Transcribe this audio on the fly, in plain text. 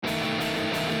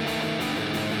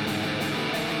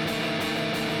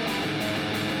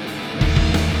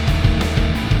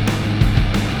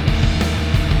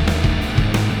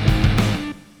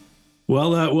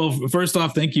First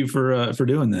off, thank you for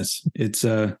doing this. It's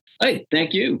Hey,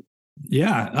 thank you.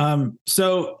 yeah.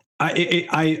 So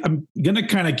I'm gonna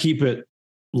kind of keep it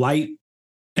light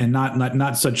and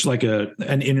not such like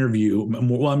an interview.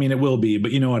 Well, I mean, it will be,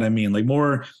 but you know what I mean. Like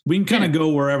more, we can kind of go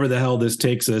wherever the hell this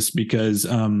takes us because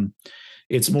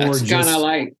it's more that's just kind of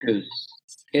like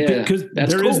because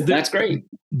that's there cool. is That's great.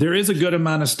 There is a good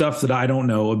amount of stuff that I don't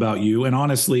know about you, and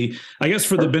honestly, I guess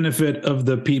for the benefit of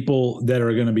the people that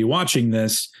are going to be watching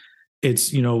this,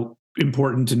 it's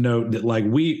important to note that like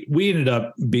we ended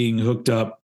up being hooked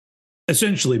up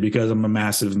essentially because I'm a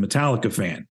massive Metallica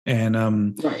fan. And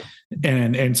Right.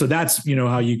 and so that's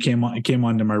how you came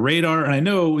onto my radar. And I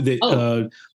know that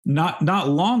not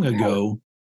long ago,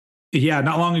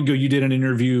 not long ago you did an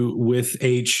interview with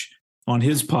H on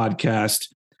his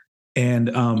podcast. And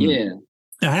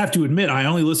I have to admit I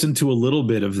only listened to a little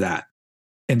bit of that.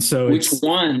 And so which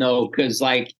one though? Because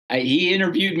he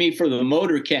interviewed me for the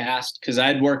Motorcast because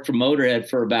I'd worked for Motorhead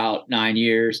for about 9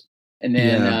 years, and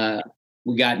then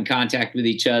we got in contact with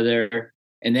each other.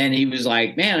 And then he was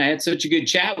like, "Man, I had such a good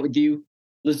chat with you.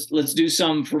 Let's do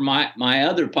some for my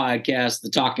other podcast, The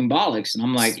Talking Bollocks." And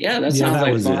I'm like, "Yeah, that sounds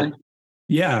like fun."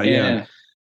 Yeah.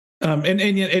 And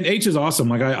H is awesome.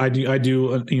 Like I do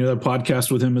a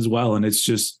podcast with him as well, and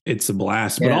it's a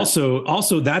blast. But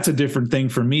also that's a different thing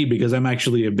for me because I'm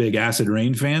actually a big Acid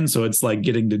Reign fan. So it's like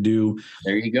getting to do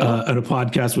there you go a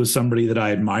podcast with somebody that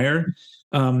I admire.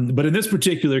 But in this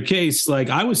particular case, like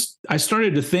I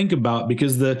started to think about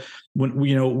because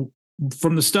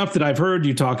from the stuff that I've heard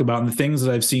you talk about and the things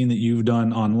that I've seen that you've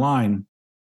done online,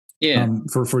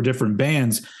 for different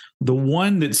bands, the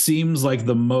one that seems like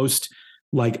the most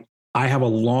like I have a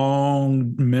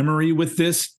long memory with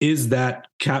this is that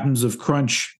Captains of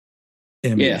Crunch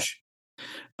image.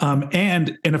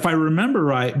 And if I remember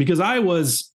right, because I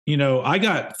was, I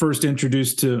got first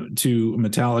introduced to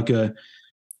Metallica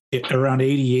around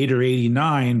 88 or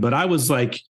 89, but I was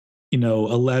like,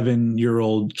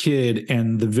 11-year-old kid.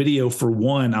 And the video for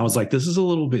one, I was like, this is a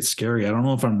little bit scary. I don't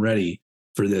know if I'm ready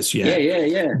for this yet.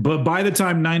 Yeah. But by the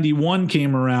time 91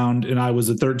 came around and I was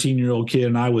a 13-year-old kid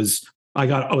and I was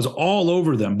all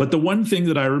over them. But the one thing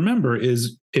that I remember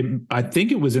is I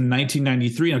think it was in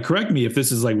 1993. Now, correct me if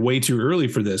this is like way too early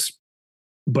for this,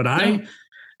 but I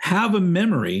have a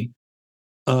memory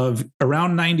of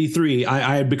around 93.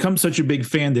 I had become such a big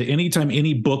fan that anytime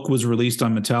any book was released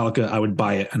on Metallica, I would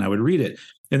buy it and I would read it.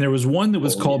 And there was one that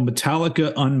was called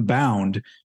Metallica Unbound.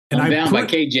 And Unbound by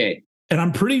KJ. And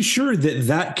I'm pretty sure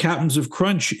that Captains of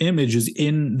Crunch image is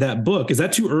in that book. Is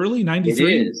that too early?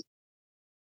 93? It is.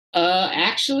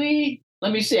 Actually,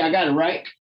 let me see. I got it right.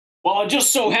 Well, I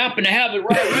just so happen to have it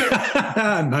right here.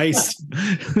 Nice.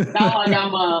 Not like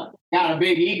I'm got a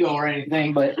big ego or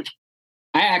anything, but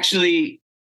I'm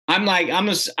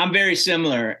very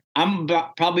similar. I'm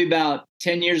probably about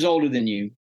 10 years older than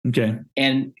you. Okay.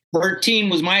 And 13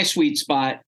 was my sweet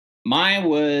spot. Mine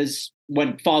was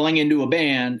when falling into a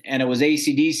band, and it was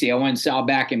AC/DC. I went and saw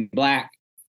Back in Black.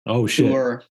 Oh shit.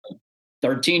 Tour.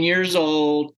 13 years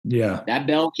old. Yeah. That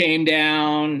bell came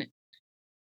down.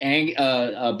 And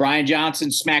Brian Johnson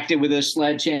smacked it with a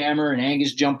sledgehammer, and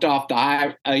Angus jumped off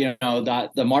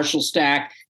the Marshall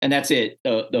stack, and that's it.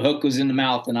 The hook was in the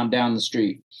mouth, and I'm down the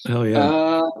street. Hell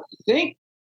yeah. I think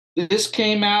this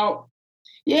came out.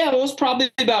 Yeah, it was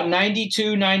probably about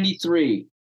 92, 93.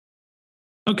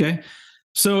 Okay.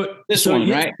 So this one,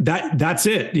 right? That's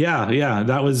it. Yeah.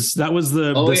 That was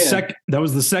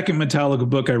the second Metallica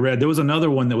book I read. There was another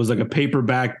one that was like a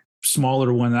paperback,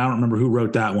 smaller one. I don't remember who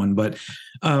wrote that one, but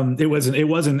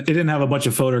it didn't have a bunch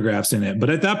of photographs in it. But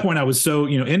at that point I was so,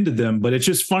 into them, but it's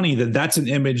just funny that that's an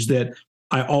image that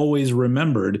I always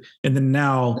remembered. And then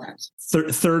now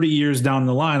 30 years down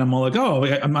the line, I'm all like, oh,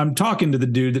 I'm talking to the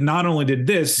dude that not only did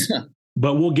this,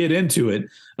 but we'll get into it.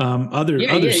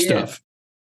 Other stuff.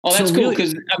 Oh, that's cool.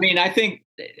 Cause I think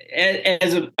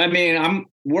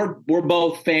we're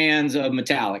both fans of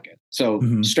Metallica.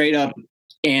 So straight up.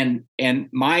 And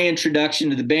my introduction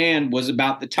to the band was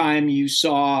about the time you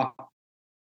saw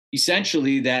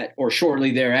essentially that, or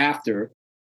shortly thereafter,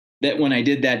 that when I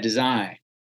did that design.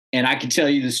 And I can tell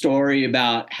you the story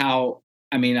about how,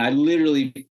 I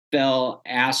literally fell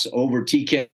ass over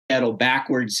tea kettle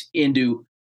backwards into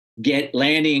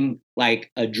landing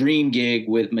like a dream gig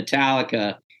with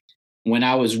Metallica when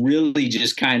I was really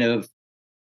just kind of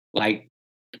like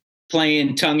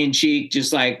playing tongue in cheek,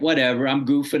 just like, whatever, I'm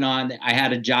goofing on. I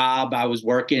had a job, I was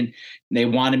working, and they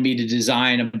wanted me to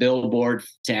design a billboard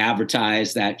to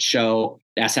advertise that show.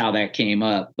 That's how that came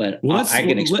up. But I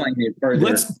can explain it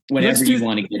further whenever you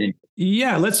want to get into it.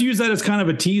 Yeah, let's use that as kind of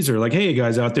a teaser. Like, hey,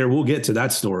 guys out there, we'll get to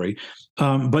that story.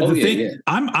 But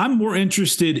I'm more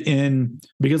interested in,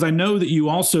 because I know that you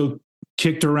also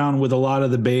kicked around with a lot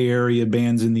of the Bay Area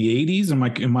bands in the 80s.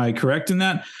 Am I correct in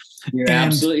that?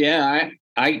 Absolutely. Yeah.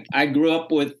 I grew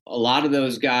up with a lot of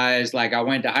those guys. Like, I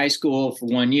went to high school for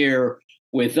 1 year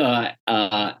with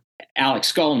Alex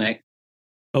Skolnick.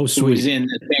 Oh, sweet. Who was in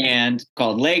the band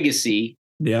called Legacy.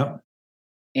 Yeah.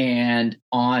 And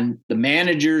on the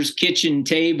manager's kitchen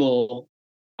table,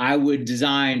 I would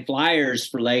design flyers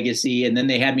for Legacy, and then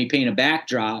they had me paint a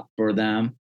backdrop for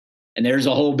them. And there's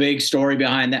a whole big story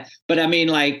behind that. But I mean,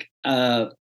 like,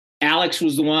 Alex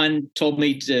was the one told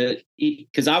me to,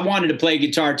 because I wanted to play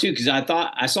guitar too, because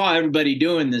I saw everybody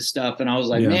doing this stuff, and I was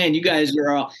like, man, you guys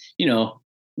are all,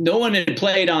 no one had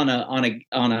played on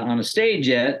a stage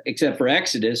yet, except for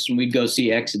Exodus, and we'd go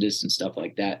see Exodus and stuff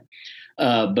like that.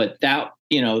 But that,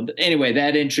 anyway,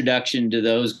 that introduction to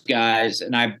those guys,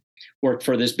 and I worked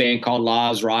for this band called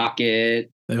Law's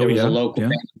Rocket. There was a local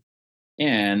band,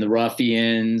 and the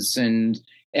Ruffians, and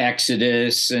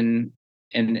Exodus, and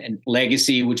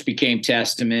Legacy, which became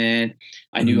Testament.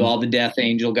 I knew all the Death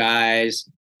Angel guys.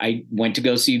 I went to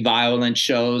go see Violent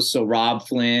shows, so Rob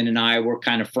Flynn and I were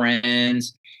kind of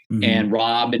friends. And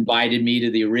Rob invited me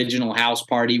to the original house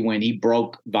party when he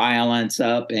broke Violence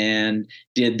up and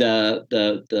did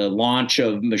the launch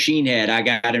of Machine Head. I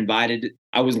got invited.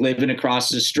 I was living across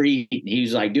the street, and he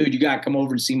was like, dude, you got to come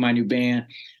over and see my new band.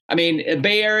 I mean,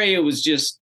 Bay Area was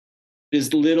just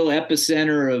this little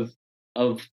epicenter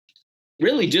of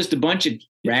really just a bunch of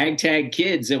ragtag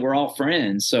kids that were all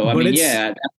friends. So,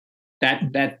 that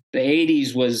the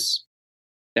 80s was,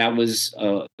 it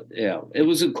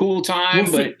was a cool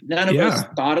time, but none of us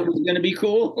thought it was going to be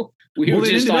cool. We were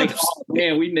just like, oh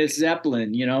man, we miss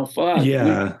Zeppelin, fuck.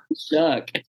 Yeah. We suck.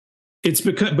 It's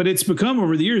become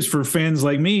over the years for fans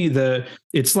like me,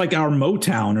 it's like our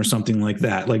Motown or something like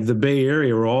that, like the Bay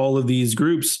Area, or all of these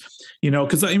groups,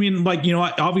 because I mean, like,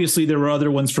 obviously there were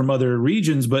other ones from other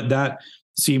regions, but that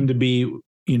seemed to be,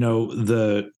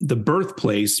 the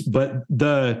birthplace. But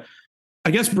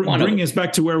I guess bringing us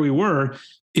back to where we were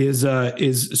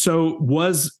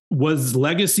was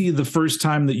Legacy the first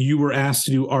time that you were asked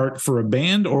to do art for a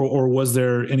band, or was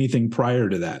there anything prior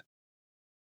to that?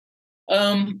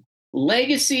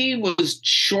 Legacy was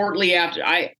shortly after.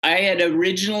 I had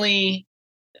originally,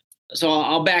 so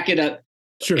I'll back it up.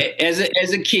 Sure. As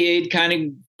a kid,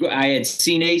 I had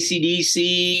seen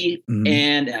AC/DC,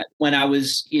 and when I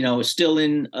was, still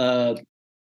in, I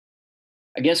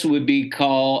guess it would be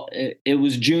called, it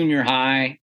was junior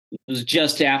high. It was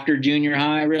just after junior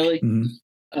high, really.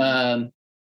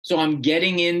 So I'm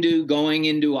going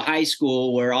into a high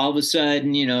school where all of a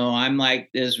sudden, I'm like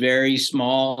this very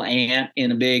small ant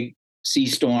in a big sea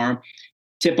storm.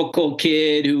 Typical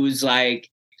kid who was like,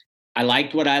 I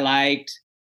liked what I liked,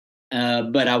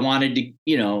 but I wanted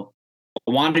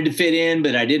to fit in,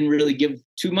 but I didn't really give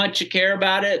too much a care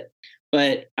about it.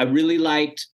 But I really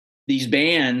liked these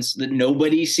bands that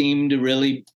nobody seemed to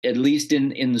really, at least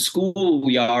in the school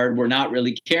yard, were not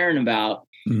really caring about,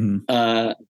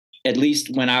 at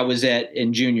least when I was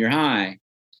in junior high.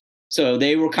 So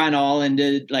they were kind of all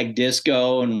into like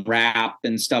disco and rap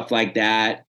and stuff like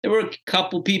that. There were a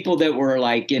couple people that were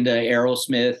like into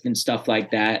Aerosmith and stuff like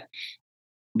that.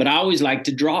 But I always liked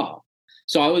to draw.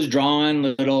 So I was drawing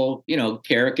little,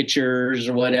 caricatures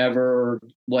or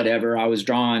whatever I was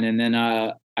drawing. And then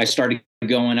I started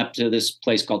going up to this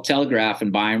place called Telegraph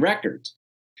and buying records.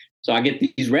 So I get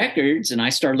these records and I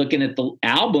start looking at the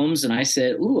albums and I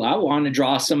said, ooh, I want to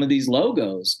draw some of these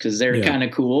logos because they're kind of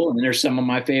cool. And they're some of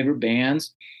my favorite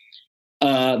bands.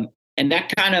 And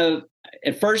that kind of,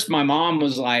 at first my mom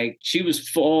was like, she was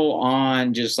full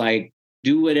on just like,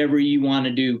 do whatever you want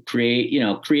to do,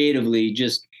 creatively,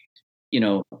 just,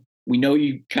 we know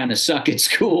you kind of suck at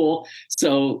school.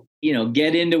 So,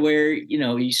 get into where,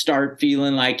 you start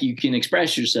feeling like you can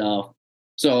express yourself.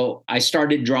 So I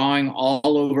started drawing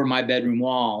all over my bedroom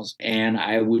walls, and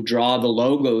I would draw the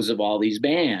logos of all these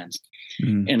bands.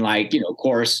 And like, of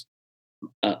course,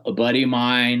 a buddy of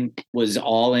mine was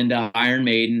all into Iron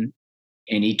Maiden,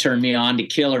 and he turned me on to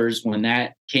Killers when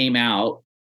that came out.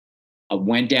 I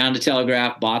went down to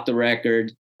Telegraph, bought the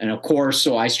record. And of course,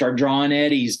 so I started drawing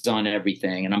Eddies on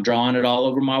everything, and I'm drawing it all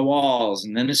over my walls.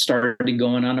 And then it started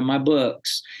going onto my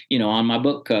books, on my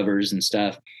book covers and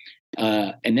stuff.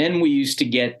 And then we used to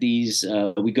get these,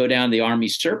 we go down to the Army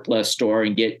surplus store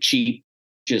and get cheap,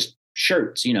 just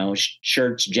shirts,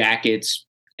 shirts, jackets.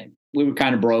 And we were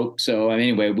kind of broke. So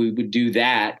anyway, we would do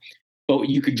that. But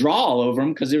you could draw all over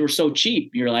them because they were so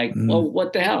cheap. You're like, well,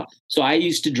 what the hell? So I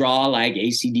used to draw like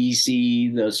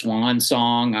AC/DC, the Swan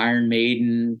Song, Iron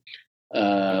Maiden,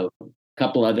 a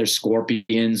couple other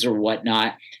Scorpions or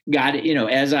whatnot. Got it,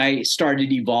 as I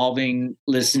started evolving,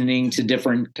 listening to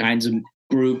different kinds of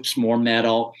groups, more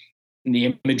metal, and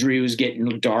the imagery was getting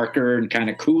darker and kind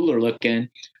of cooler looking.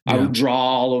 Yeah. I would draw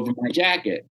all over my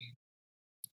jacket.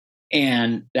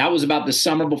 And that was about the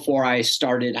summer before I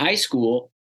started high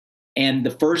school. And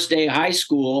the first day of high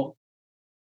school,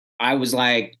 I was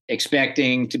like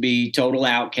expecting to be total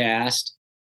outcast.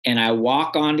 And I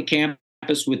walk onto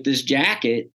campus with this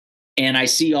jacket and I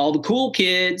see all the cool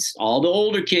kids, all the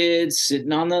older kids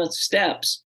sitting on the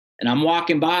steps. And I'm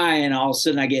walking by and all of a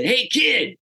sudden I get, hey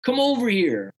kid, come over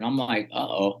here. And I'm like,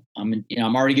 uh-oh, I'm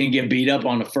already going to get beat up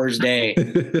on the first day.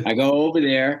 I go over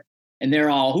there. And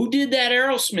they're all, who did that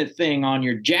Aerosmith thing on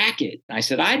your jacket? I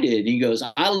said, I did. And he goes,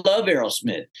 I love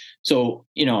Aerosmith. So,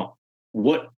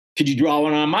 what could you draw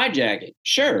one on my jacket?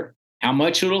 Sure. How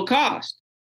much it'll cost?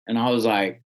 And I was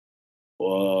like,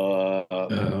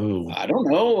 I don't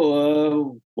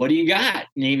know. What do you got?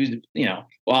 And he was,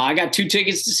 well, I got 2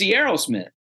 tickets to see Aerosmith.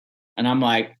 And I'm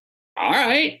like, all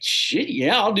right, shit.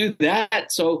 Yeah, I'll do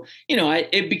that. So,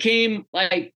 it became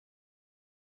like,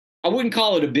 I wouldn't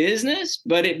call it a business,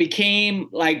 but it became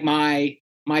like my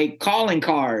calling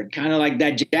card, kind of like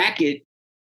that jacket.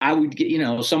 I would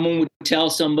get, someone would tell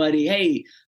somebody, hey,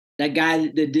 that guy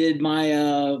that did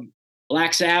my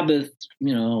Black Sabbath,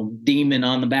 demon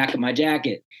on the back of my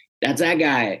jacket, that's that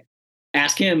guy.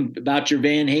 Ask him about your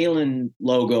Van Halen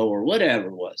logo or whatever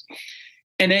it was.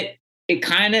 And it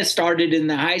kind of started in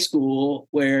the high school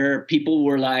where people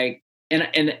were like,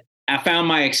 and I found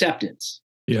my acceptance.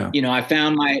 Yeah. I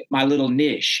found my little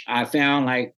niche. I found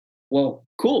like, well,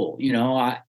 cool.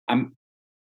 I'm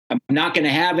not going to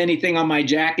have anything on my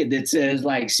jacket that says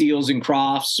like Seals and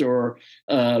Crofts or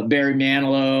Barry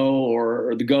Manilow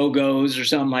or the Go-Go's or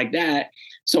something like that.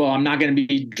 So I'm not going to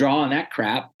be drawing that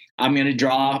crap. I'm going to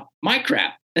draw my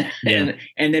crap. and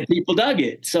then people dug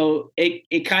it. So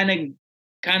it kind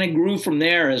of grew from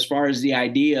there as far as the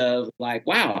idea of like,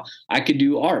 wow, I could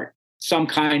do art, some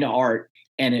kind of art.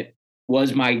 And it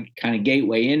was my kind of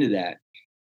gateway into that.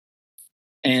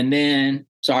 And then,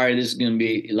 sorry, this is going to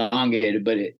be elongated,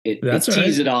 but it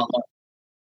tees it all up.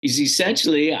 Is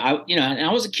essentially, I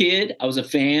was a kid, I was a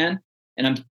fan, and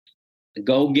I'm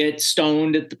go get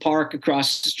stoned at the park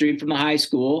across the street from the high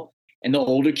school. And the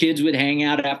older kids would hang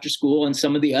out after school, and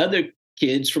some of the other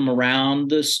kids from around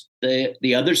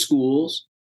the other schools,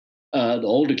 the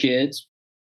older kids,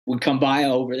 would come by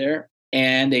over there,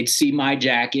 and they'd see my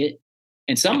jacket.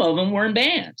 And some of them were in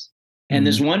bands. And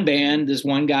this one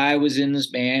guy was in this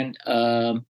band,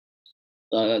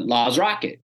 Laws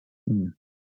Rocket. Mm.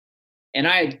 And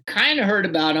I had kind of heard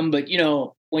about him, but,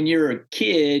 when you're a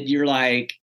kid, you're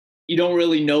like, you don't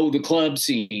really know the club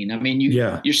scene. I mean,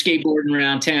 you're skateboarding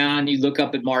around town, you look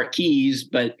up at marquees,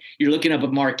 but you're looking up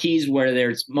at marquees where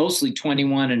there's mostly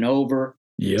 21 and over.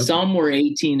 Yep. Some were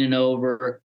 18 and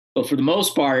over. But for the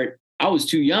most part, I was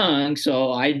too young.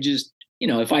 So I just,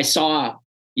 if I saw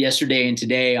Yesterday and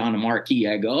Today on a marquee,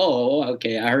 I go, oh,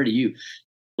 okay, I heard of you.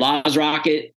 Laws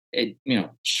Rocket,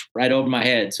 right over my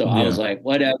head. So I was like,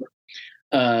 whatever.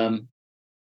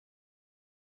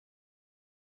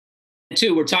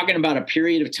 We're talking about a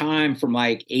period of time from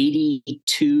like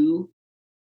 82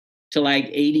 to like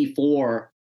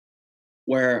 84,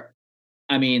 where,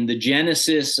 the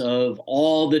genesis of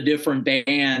all the different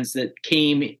bands that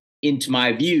came into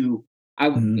my view,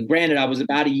 granted, I was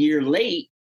about a year late,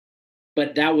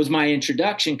 but that was my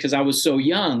introduction because I was so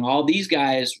young. All these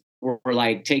guys were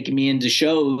like taking me into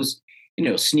shows,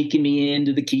 sneaking me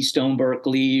into the Keystone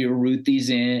Berkeley or Ruthie's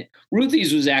in.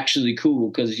 Ruthie's was actually cool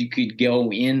because you could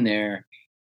go in there.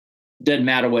 Doesn't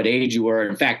matter what age you were.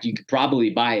 In fact, you could probably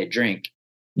buy a drink.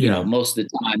 Most of the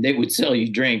time they would sell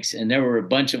you drinks, and there were a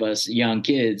bunch of us young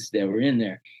kids that were in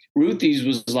there. Ruthie's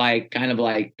was like kind of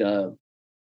like the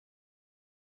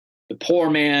poor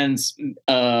man's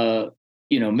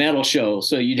metal show.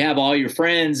 So you'd have all your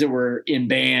friends that were in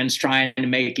bands trying to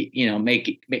make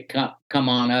it come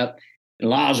on up. And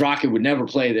Laws Rocket would never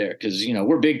play there because,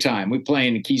 we're big time. We play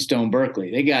in the Keystone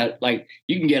Berkeley. They got like,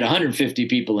 you can get 150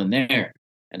 people in there.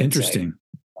 And interesting.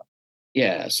 Like,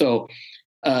 yeah. So,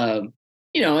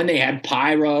 and they had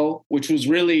pyro, which was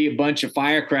really a bunch of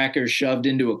firecrackers shoved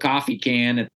into a coffee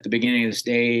can at the beginning of the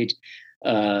stage.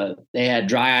 They had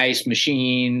dry ice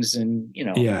machines and,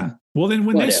 Yeah. Well, then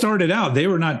when they started out, they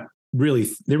were not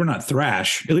they were not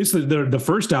thrash. At least the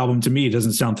first album to me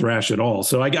doesn't sound thrash at all.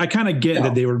 So I kind of get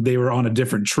that they were on a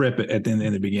different trip in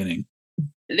the beginning.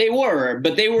 They were,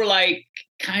 but they were like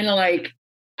kind of like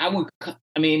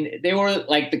they were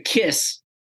like the Kiss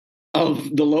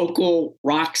of the local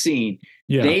rock scene.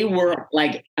 Yeah. They were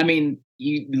like,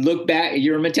 you look back,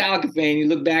 you're a Metallica fan, you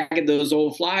look back at those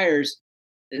old flyers,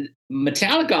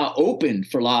 Metallica opened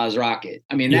for Laz Rocket.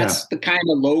 That's the kind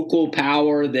of local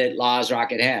power that Laz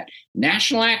Rocket had.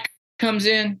 National Act comes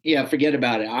in, forget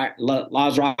about it.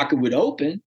 Laz Rocket would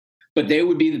open, but they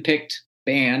would be the picked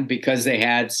band because they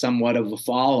had somewhat of a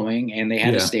following and they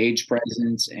had a stage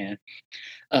presence. And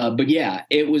but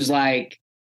it was like,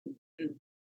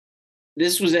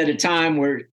 this was at a time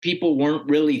where people weren't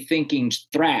really thinking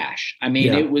thrash.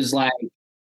 It was like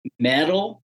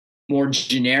metal, more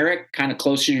generic, kind of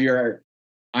closer to your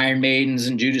Iron Maidens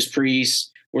and Judas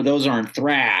Priest, where those aren't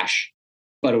thrash,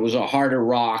 but it was a harder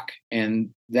rock. And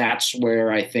that's where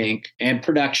I think, and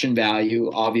production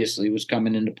value obviously was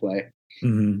coming into play.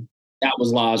 Mm-hmm. That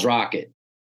was Laz Rocket.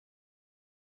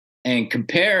 And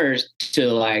compared to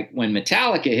like when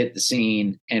Metallica hit the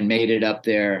scene and made it up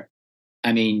there,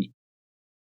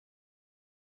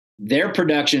 their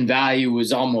production value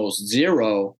was almost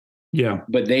zero. Yeah.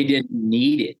 But they didn't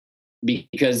need it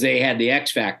because they had the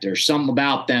X factor. Something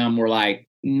about them were like,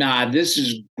 nah, this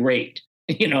is great.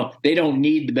 They don't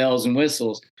need the bells and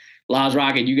whistles. Laz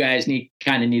Rocket, you guys need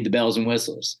the bells and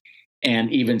whistles.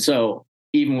 And even so,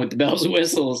 even with the bells and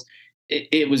whistles,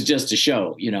 it was just a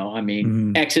show,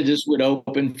 mm-hmm. Exodus would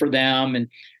open for them. And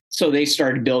so they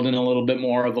started building a little bit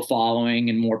more of a following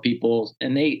and more people,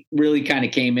 and they really kind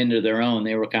of came into their own.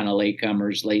 They were kind of not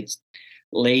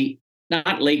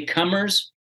latecomers.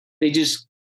 They just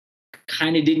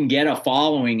kind of didn't get a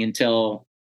following until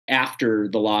after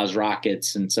the Laz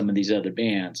Rockets and some of these other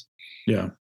bands.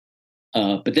 Yeah.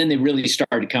 But then they really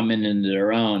started coming into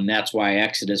their own. That's why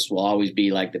Exodus will always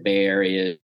be like the Bay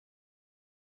Area.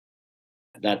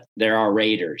 That there are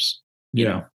Raiders.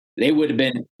 Yeah. They would have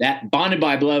been that Bonded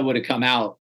by Blood would have come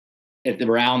out at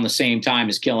around the same time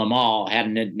as Kill 'Em All,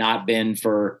 hadn't it not been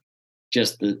for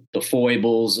just the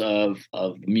foibles of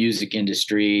the music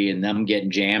industry and them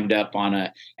getting jammed up on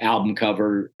a album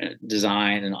cover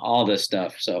design and all this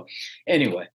stuff. So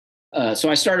anyway, so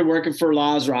I started working for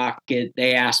Laz Rocket.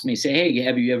 They asked me, say, hey,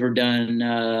 have you ever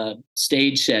done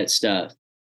stage set stuff?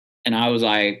 And I was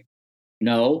like,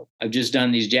 no, I've just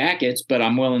done these jackets, but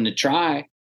I'm willing to try.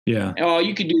 Yeah. Oh,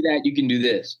 you can do that. You can do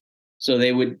this. So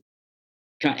they would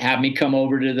have me come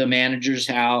over to the manager's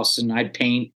house and I'd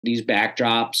paint these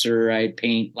backdrops, or I'd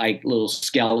paint like little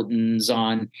skeletons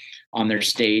on their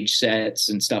stage sets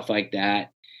and stuff like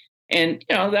that. And,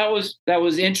 that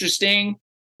was interesting,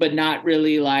 but not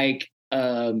really like,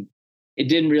 it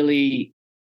gave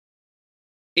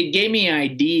me an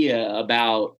idea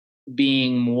about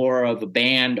being more of a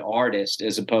band artist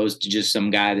as opposed to just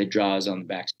some guy that draws on the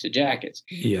backs of jackets.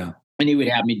 Yeah. And he would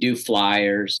have me do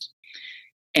flyers.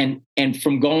 And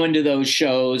from going to those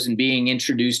shows and being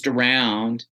introduced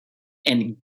around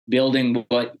and building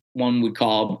what one would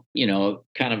call,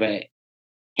 kind of a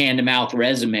hand-to-mouth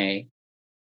resume,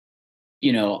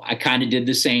 I kind of did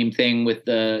the same thing with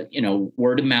the,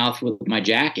 word of mouth with my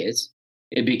jackets.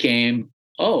 It became,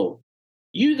 oh,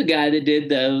 you the guy that did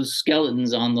those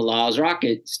skeletons on the Laz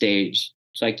Rocket stage.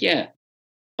 It's like, yeah.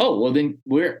 Oh, well then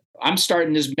I'm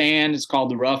starting this band. It's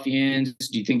called the Ruffians.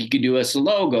 Do you think you could do us a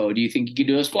logo? Do you think you could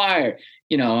do us flyer?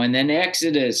 And then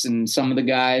Exodus and some of the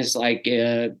guys like,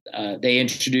 they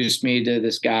introduced me to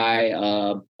this guy,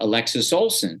 Alexis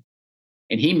Olsen,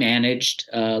 and he managed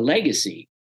Legacy.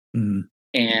 Mm-hmm.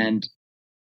 And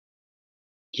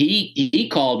he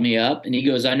called me up and he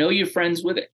goes, I know you're friends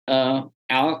with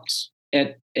Alex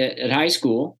at high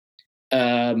school.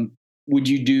 Would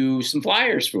you do some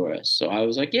flyers for us? So I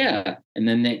was like, yeah. And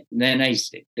then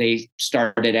they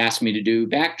started asking me to do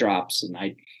backdrops, and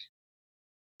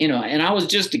and I was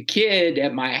just a kid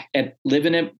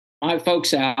living at my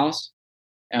folks' house.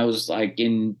 I was like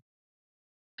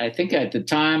I think at the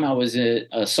time I was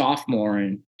a sophomore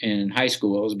in high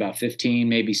school. I was about 15,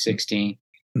 maybe 16.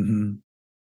 Mm-hmm.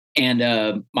 And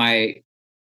I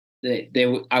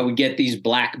would get these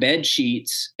black bed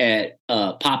sheets at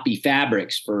Poppy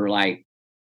Fabrics for like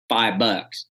 $5.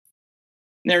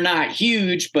 They're not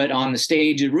huge, but on the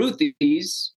stage at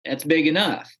Ruthie's, that's big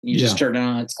enough. You just turn it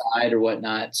on its side or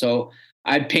whatnot. So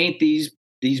I'd paint these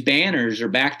banners or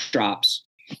backdrops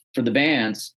for the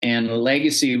bands, and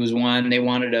Legacy was one. They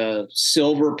wanted a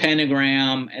silver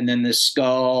pentagram and then the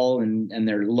skull and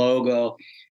their logo.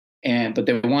 but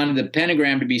they wanted the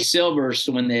pentagram to be silver,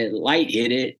 so when the light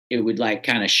hit it, it would like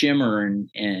kind of shimmer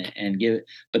and give it.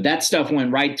 But that stuff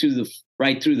went right through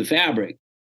the fabric,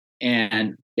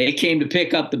 and they came to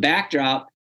pick up the backdrop,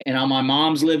 and on my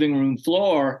mom's living room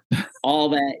floor, all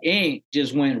that ink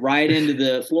just went right into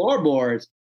the floorboards.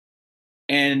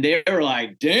 And they were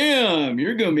like, damn,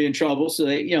 you're going to be in trouble. So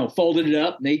they, folded it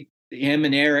up, and him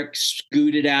and Eric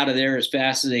scooted out of there as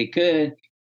fast as they could.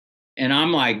 And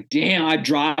I'm like, damn, I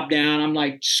dropped down. I'm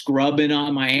like scrubbing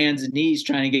on my hands and knees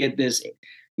trying to get this,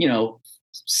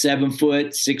 7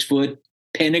 foot, 6 foot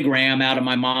pentagram out of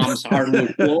my mom's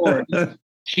hardwood floor.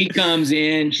 She comes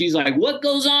in. She's like, what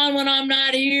goes on when I'm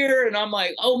not here? And I'm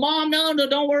like, oh, Mom, no,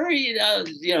 don't worry.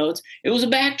 It was a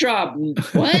backdrop.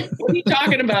 What are you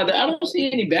talking about? I don't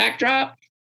see any backdrop.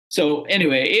 So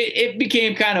anyway, it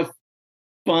became kind of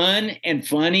fun and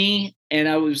funny. And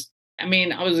I was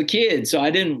a kid, so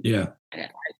I didn't. Yeah.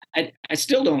 I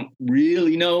still don't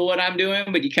really know what I'm doing,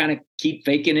 but you kind of keep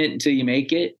faking it until you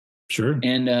make it. Sure.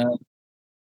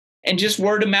 And just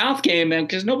word of mouth came in,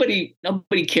 because nobody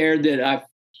cared that I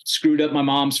screwed up my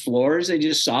mom's floors. They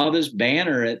just saw this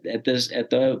banner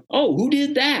who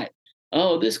did that?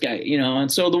 Oh, this guy,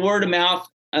 and so the word of mouth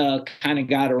kind of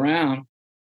got around.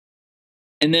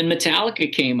 And then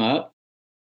Metallica came up,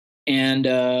 and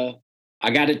I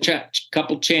got a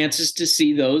couple chances to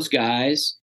see those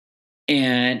guys.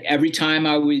 And every time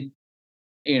I would,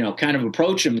 kind of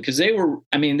approach them, because they were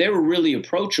really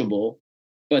approachable,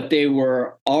 but they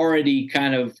were already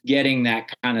kind of getting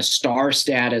that kind of star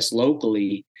status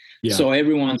locally. Yeah. So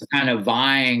everyone's kind of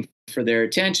vying for their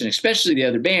attention, especially the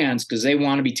other bands, because they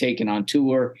want to be taken on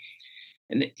tour.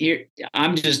 And here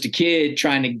I'm just a kid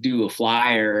trying to do a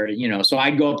flyer, so I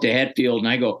go up to Hetfield and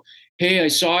I go, hey, I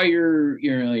saw your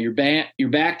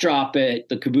backdrop at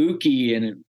the Kabuki and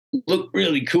it looked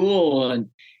really cool. And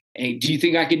hey, do you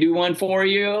think I could do one for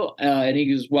you? And he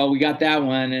goes, well, we got that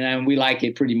one and we like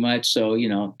it pretty much. So,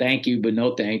 thank you, but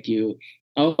no thank you.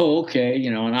 Oh, okay.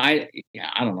 And I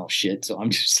don't know shit. So I'm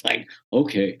just like,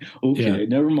 okay, yeah.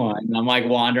 Never mind. And I'm like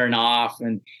wandering off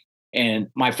and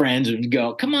my friends would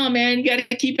go, come on, man, you got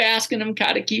to keep asking them,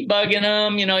 got to keep bugging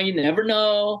them. You never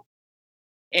know.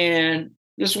 And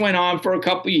this went on for a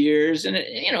couple of years. And,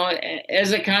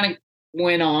 as it kind of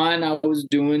went on, I was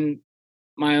doing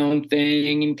my own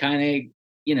thing and kind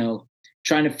of,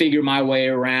 trying to figure my way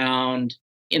around,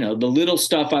 the little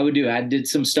stuff I would do. I did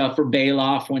some stuff for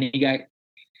Bailoff when he got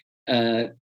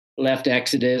left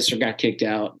Exodus or got kicked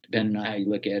out, depending on how you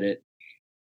look at it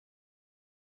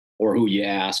or who you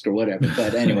ask or whatever.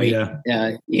 But anyway,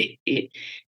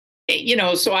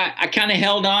 so I kind of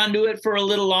held on to it for a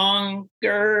little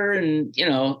longer and,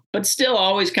 but still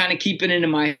always kind of keep it into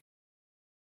my,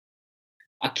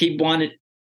 I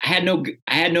had no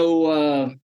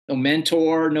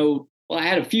mentor, I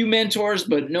had a few mentors,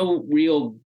 but no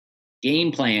real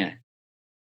game plan.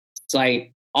 It's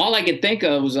like, all I could think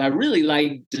of was I really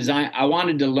liked design. I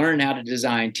wanted to learn how to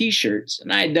design t-shirts,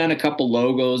 and I had done a couple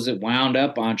logos that wound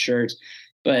up on shirts,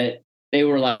 but they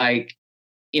were like,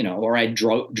 or I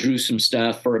drew some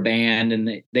stuff for a band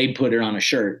and they'd put it on a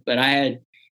shirt, but I had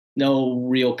no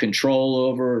real control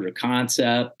over the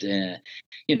concept. And,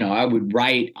 I would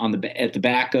write at the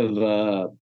back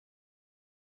of,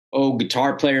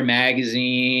 Guitar Player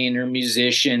magazine or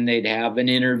Musician, they'd have an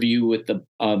interview with the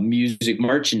music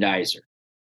merchandiser.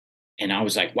 And I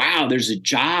was like, wow, there's a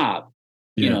job,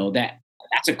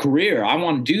 that's a career. I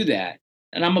want to do that.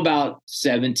 And I'm about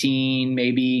 17,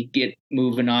 maybe get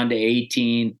moving on to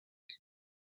 18.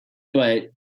 But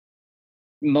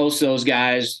most of those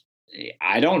guys,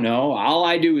 I don't know. All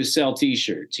I do is sell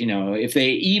t-shirts, if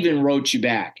they even wrote you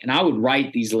back. And I would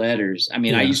write these letters. I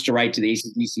used to write to the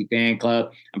AC/DC fan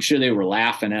club. I'm sure they were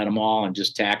laughing at them all and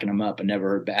just tacking them up and never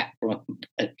heard back from them.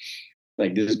 But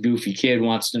like, this goofy kid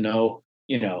wants to know,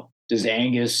 does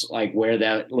Angus like wear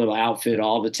that little outfit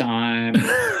all the time?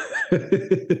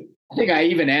 I think I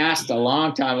even asked a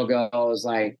long time ago, I was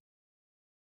like,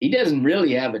 he doesn't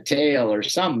really have a tail or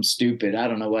something stupid. I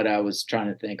don't know what I was trying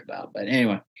to think about. But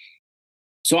anyway,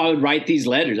 so I would write these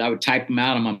letters. I would type them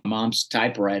out on my mom's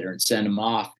typewriter and send them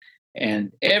off.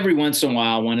 And every once in a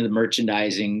while, one of the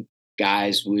merchandising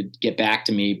guys would get back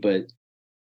to me, but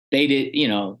they did,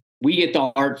 we get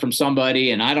the art from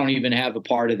somebody and I don't even have a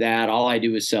part of that. All I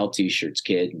do is sell t-shirts,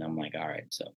 kid. And I'm like, all right.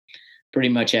 So pretty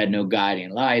much had no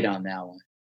guiding light on that one.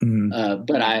 Mm-hmm.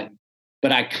 But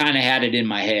I kind of had it in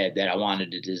my head that I wanted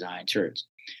to design shirts.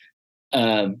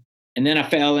 And then I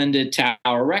fell into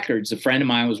Tower Records. A friend of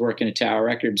mine was working at Tower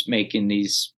Records making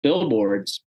these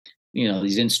billboards,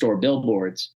 these in-store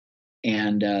billboards.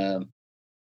 And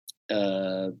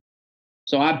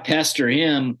So I pester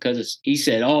him because he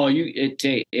said, "Oh, it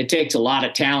takes a lot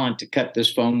of talent to cut this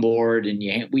foam board, and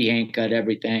we hand cut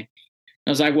everything." I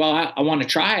was like, "Well, I want to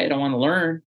try it. I want to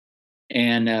learn."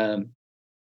 And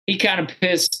he kind of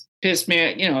pissed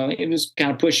me. You know, it was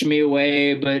kind of pushing me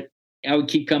away, but I would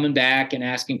keep coming back and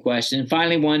asking questions. And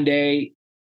finally, one day,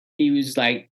 he was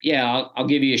like, "Yeah, I'll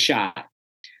give you a shot."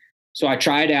 So I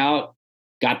tried out,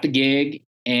 got the gig,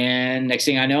 and next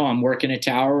thing I know, I'm working at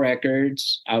Tower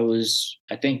Records. I was,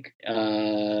 I think,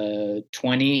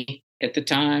 20 at the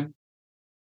time,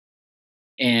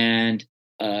 and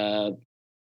I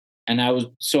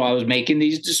was making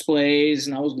these displays,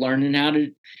 and I was learning how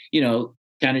to,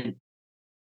 kind of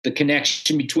the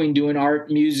connection between doing art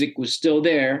and music was still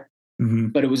there,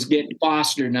 but it was getting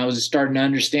fostered, and I was starting to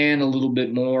understand a little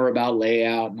bit more about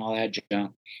layout and all that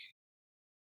junk.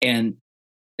 And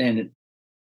then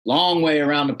long way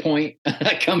around the point,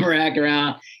 I come back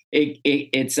around.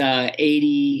 It's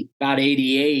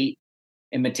 88,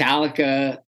 and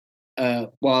Metallica.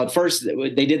 Well, at first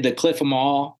they did the Cliff 'Em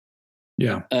All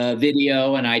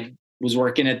video, and I was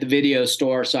working at the video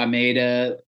store, so I made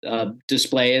a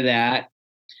display of that.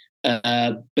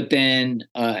 But then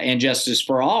And Justice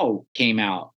for All came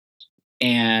out,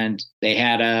 and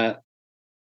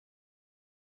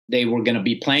they were going to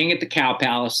be playing at the Cow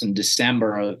Palace in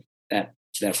December of that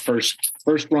first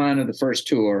run of the first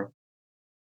tour,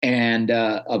 and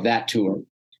of that tour.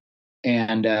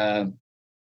 And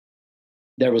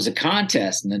there was a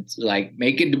contest, and it's like,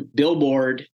 make a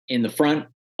billboard in the front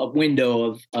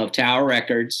window of Tower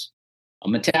Records, a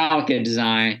Metallica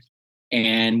design,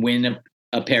 and win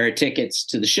a pair of tickets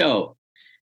to the show.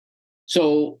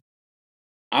 So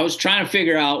I was trying to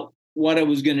figure out what I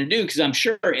was going to do, because I'm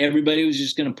sure everybody was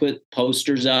just going to put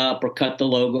posters up or cut the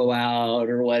logo out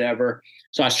or whatever.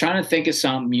 So I was trying to think of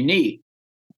something unique.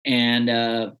 And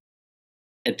at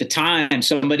the time,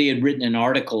 somebody had written an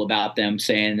article about them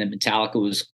saying that Metallica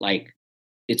was like,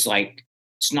 it's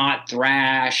not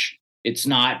thrash, it's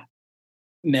not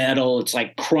metal, it's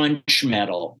like crunch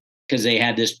metal, because they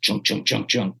had this chunk, chunk, chunk,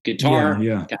 chunk guitar.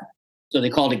 Yeah. So they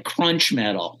called it crunch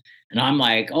metal. And I'm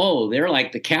like, oh, they're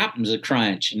like the Captains of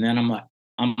Crunch. And then I'm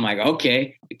like,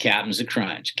 okay, the Captains of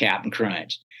Crunch, Captain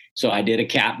Crunch. So I did a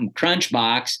Captain Crunch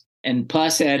box, and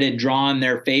Pushead had drawn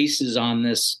their faces on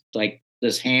this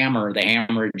hammer, the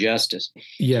Hammer of Justice.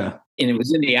 Yeah. And it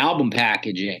was in the album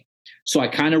packaging. So I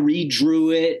kind of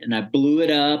redrew it, and I blew it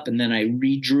up, and then I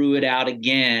redrew it out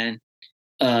again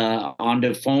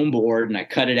onto foam board, and I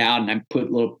cut it out, and I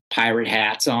put little pirate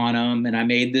hats on them. And I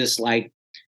made this, like,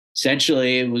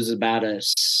 essentially it was about a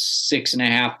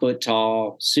 6.5 foot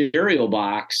tall cereal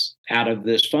box out of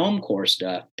this foam core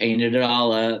stuff, painted it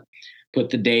all up, put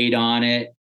the date on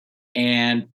it,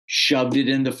 and shoved it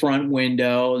in the front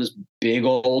window, this big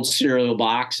old cereal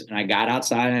box. And I got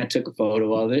outside and I took a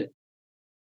photo of it,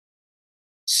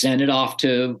 sent it off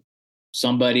to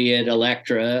somebody at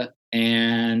Elektra,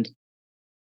 and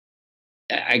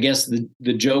I guess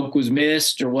the joke was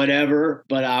missed or whatever,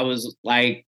 but I was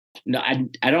like, no,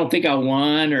 I don't think I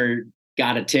won or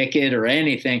got a ticket or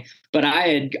anything, but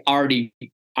I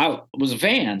was a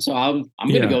fan. So I'm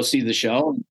going to go see the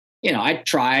show. I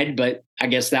tried, but I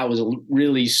guess that was a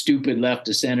really stupid left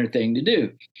to center thing to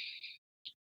do.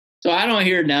 So I don't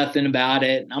hear nothing about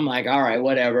it. I'm like, all right,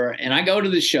 whatever. And I go to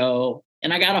the show,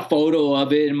 and I got a photo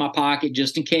of it in my pocket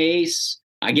just in case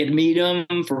I get to meet them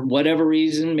for whatever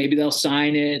reason. Maybe they'll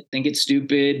sign it, think it's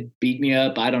stupid, beat me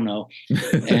up. I don't know.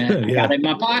 And I got it in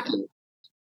my pocket.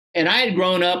 And I had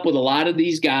grown up with a lot of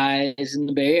these guys in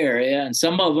the Bay Area, and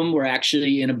some of them were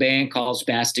actually in a band called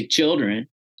Spastic Children,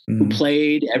 who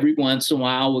played every once in a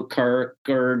while with Kirk,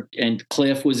 and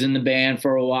Cliff was in the band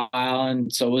for a while,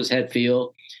 and so was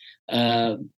Hetfield.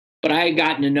 But I had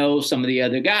gotten to know some of the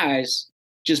other guys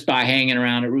just by hanging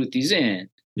around at Ruthie's Inn.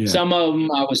 Yeah. Some of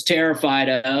them I was terrified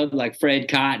of, like Fred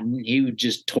Cotton. He would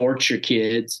just torture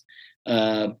kids.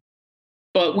 But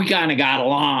we kind of got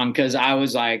along, because I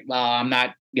was like, well, I'm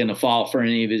not going to fall for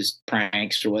any of his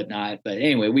pranks or whatnot. But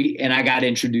anyway, I got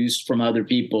introduced from other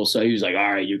people. So he was like,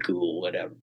 all right, you're cool,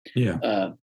 whatever.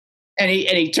 Yeah. And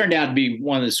he turned out to be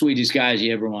one of the sweetest guys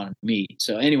you ever want to meet.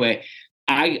 So anyway,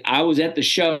 I was at the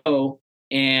show,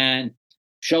 and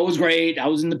show was great. I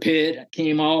was in the pit. I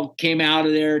came out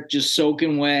of there just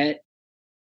soaking wet.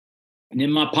 And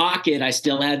in my pocket, I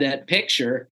still had that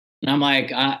picture. And I'm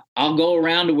like, I'll go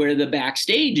around to where the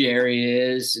backstage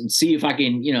area is and see if I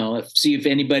can, see if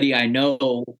anybody I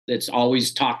know that's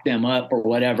always talked them up or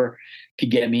whatever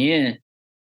could get me in.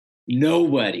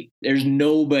 Nobody. There's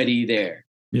nobody there.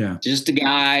 Yeah. Just a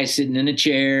guy sitting in a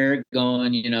chair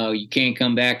going, you can't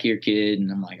come back here, kid.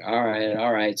 And I'm like, all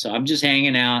right. So I'm just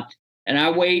hanging out. And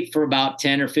I wait for about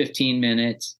 10 or 15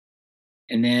 minutes.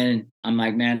 And then I'm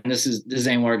like, man, this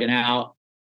ain't working out.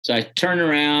 So I turn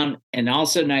around and all of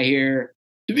a sudden I hear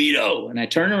DeVito. And I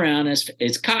turn around,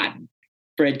 it's Cotton,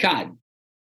 Fred Cotton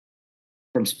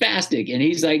from Spastic. And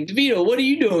he's like, DeVito, what are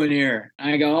you doing here?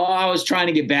 I go, oh, I was trying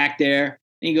to get back there.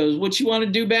 And he goes, what you want to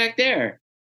do back there?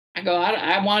 I go,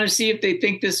 I want to see if they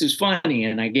think this is funny.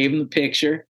 And I gave him the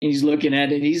picture and he's looking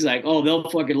at it. And he's like, oh, they'll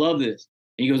fucking love this.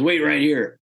 And he goes, wait right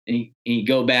here. And he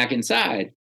go back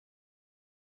inside.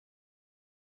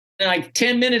 And like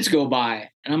 10 minutes go by.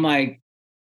 And I'm like,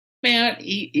 man,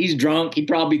 he's drunk. He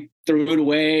probably threw it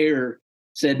away or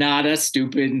said, nah, that's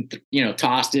stupid. And,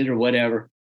 tossed it or whatever.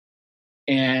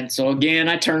 And so again,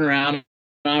 I turn around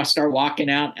and I start walking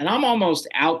out and I'm almost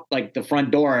out like the front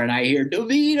door and I hear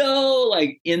DeVito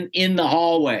like in the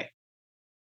hallway.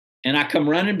 And I come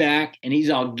running back and he's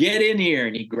all, get in here.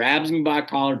 And he grabs me by a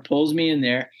collar, pulls me in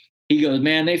there. He goes,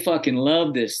 man, they fucking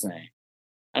love this thing.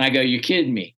 And I go, you're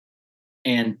kidding me.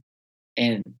 And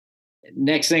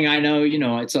next thing I know,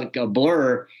 it's like a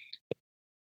blur.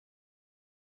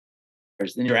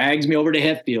 Then he drags me over to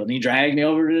Hetfield and he drags me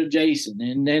over to Jason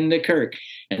and then to Kirk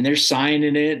and they're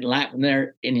signing it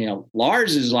and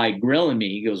Lars is like grilling me.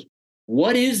 He goes,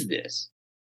 what is this?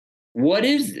 What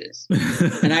is this?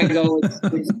 And I go,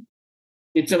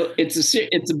 it's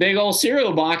a big old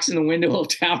cereal box in the window of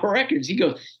Tower Records. He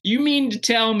goes, you mean to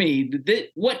tell me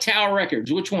what Tower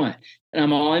Records? Which one? And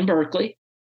I'm all in Berkeley.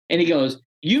 And he goes,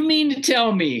 you mean to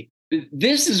tell me that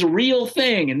this is a real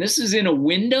thing and this is in a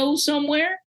window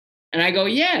somewhere? And I go,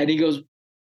 yeah. And he goes,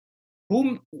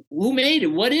 who made it?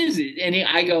 What is it? And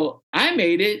I go, I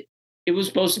made it. It was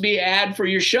supposed to be an ad for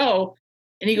your show.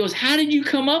 And he goes, how did you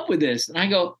come up with this? And I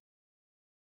go,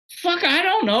 fuck, I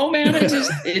don't know, man. I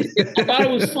thought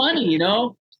it was funny,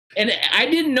 And I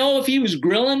didn't know if he was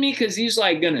grilling me because he's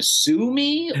like going to sue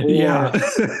me. Or... Yeah.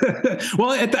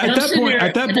 Well, at that point,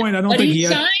 I don't think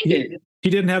he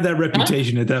didn't have that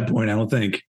reputation at that point. I don't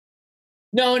think.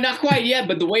 No, not quite yet.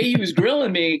 But the way he was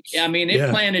grilling me, I mean, it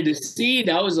planted a seed.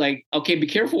 I was like, okay, be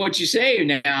careful what you say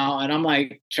now. And I'm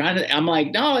like,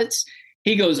 no,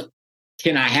 he goes,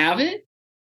 can I have it?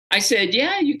 I said,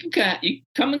 yeah, you can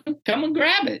come and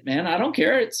grab it, man. I don't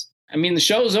care. The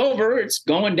show's over. It's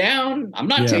going down. I'm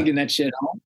not taking that shit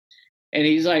home. And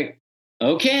he's like,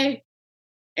 okay.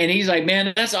 And he's like,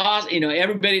 man, that's awesome.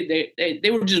 Everybody, they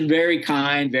were just very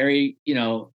kind, very,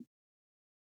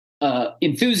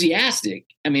 enthusiastic.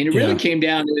 I mean, it really came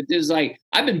down to it was like,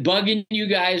 I've been bugging you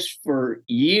guys for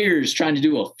years trying to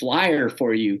do a flyer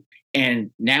for you. And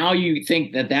now you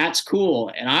think that that's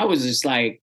cool. And I was just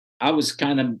like, I was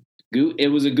kind of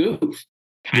it was a goof.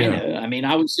 Kind of. I mean,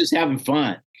 I was just having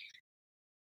fun.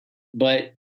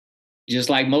 But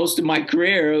just like most of my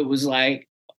career, it was like,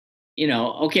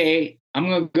 okay, I'm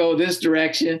going to go this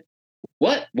direction.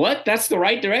 What? That's the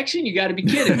right direction? You got to be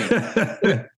kidding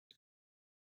me.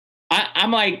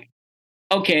 I'm like,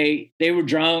 okay, they were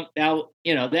drunk. Now,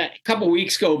 that couple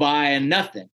weeks go by and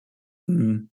nothing.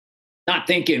 Mm-hmm. Not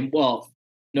thinking, well,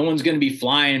 no one's going to be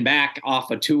flying back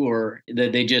off a tour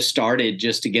that they just started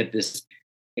just to get this.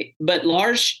 But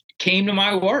Lars came to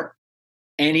my work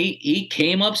and he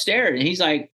came upstairs and he's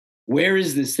like, where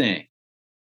is this thing?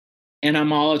 And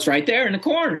it's right there in the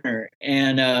corner.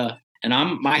 And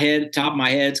top of my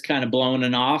head's kind of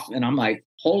blown off. And I'm like,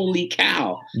 holy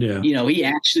cow. Yeah. He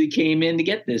actually came in to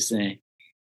get this thing.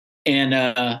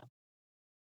 And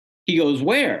he goes,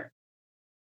 where?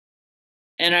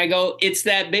 And I go, it's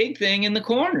that big thing in the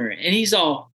corner. And he's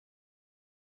all,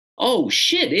 oh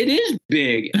shit, it is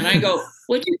big. And I go,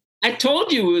 I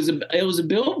told you it was a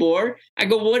billboard. I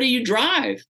go, what do you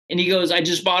drive? And he goes, I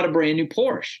just bought a brand new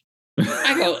Porsche.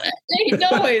 I go, ain't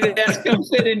no way that's going to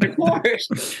fit into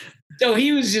Porsche. So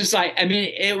he was just like,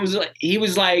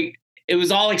 it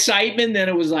was all excitement. Then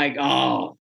it was like,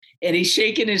 oh, and he's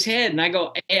shaking his head. And I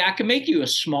go, hey, I can make you a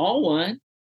small one.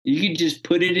 You can just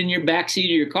put it in your backseat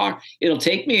of your car. It'll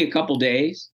take me a couple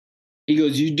days. He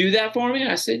goes, you do that for me?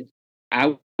 I said,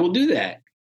 I will do that.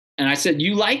 And I said,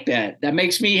 you like that? That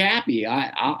makes me happy.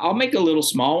 I'll make a little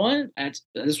small one.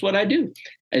 That's what I do.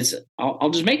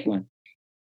 I'll just make one.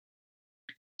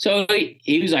 So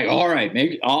he was like, all right,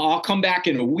 maybe I'll come back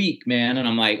in a week, man. And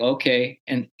I'm like, okay.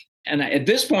 And at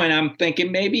this point, I'm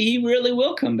thinking maybe he really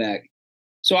will come back.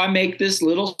 So I make this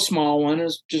little small one.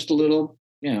 It's just a little,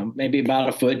 maybe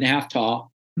about 1.5 feet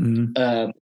tall.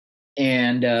 Mm-hmm.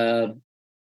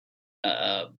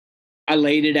 I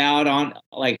laid it out on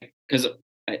because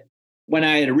when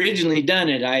I had originally done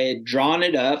it, I had drawn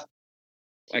it up.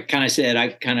 I kind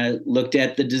of looked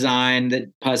at the design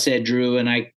that Pushead drew and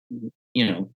I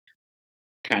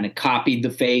kind of copied the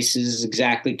faces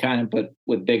exactly, kind of, but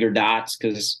with bigger dots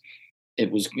because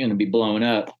it was going to be blown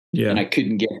up. Yeah. And I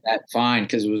couldn't get that fine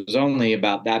because it was only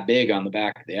about that big on the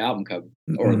back of the album cover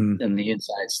or in the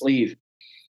inside sleeve.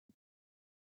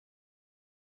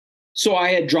 So I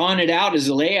had drawn it out as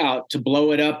a layout to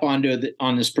blow it up on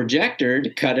this projector to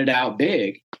cut it out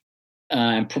big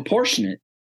and proportionate.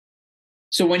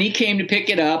 So when he came to pick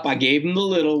it up, I gave him the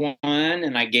little one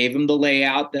and I gave him the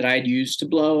layout that I'd used to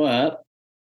blow up.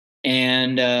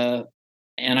 And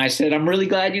I said, I'm really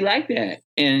glad you like that.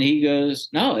 And he goes,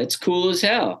 no, it's cool as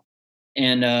hell.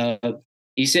 And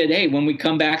he said, hey, when we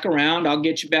come back around, I'll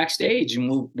get you backstage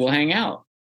and we'll hang out.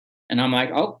 And I'm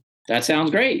like, oh, that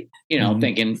sounds great.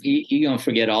 Thinking he gonna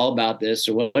forget all about this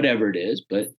or whatever it is,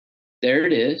 but there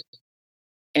it is.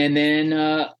 And then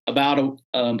about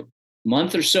a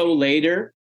month or so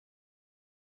later,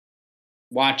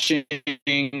 watching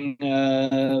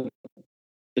the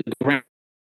ground,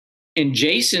 and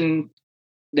Jason,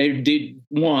 they did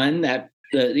one that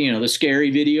the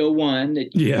scary video one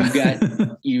that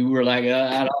you were like,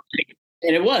 I don't think,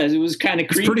 and it was kind of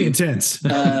creepy. It's pretty intense.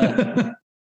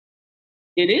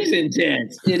 It is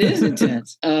intense. It is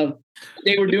intense.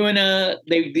 They were doing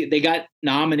they got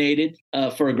nominated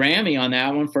for a Grammy on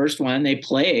that one, first one they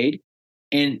played,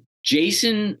 and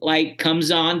Jason like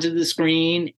comes onto the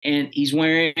screen and he's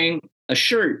wearing a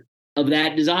shirt of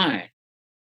that design.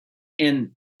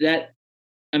 And that,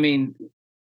 I mean,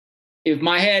 if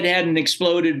my head hadn't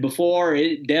exploded before,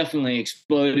 it definitely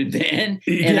exploded then.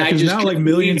 And I just now like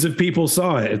millions of people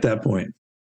saw it at that point.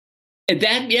 And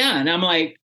I'm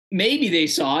like, maybe they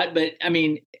saw it, but I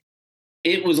mean,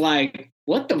 it was like,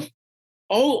 what the,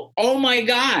 oh my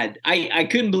God. I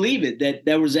couldn't believe it that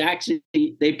there was actually,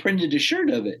 they printed a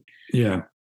shirt of it. Yeah.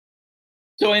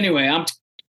 So anyway, I'm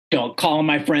calling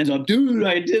my friends up, dude,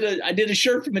 I did a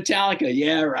shirt for Metallica.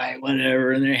 Yeah, right,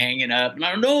 whatever. And they're hanging up. And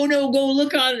I'm, no, go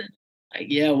look on it. Like,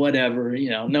 yeah, whatever.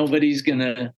 Nobody's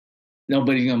gonna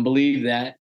believe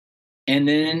that. And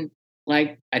then,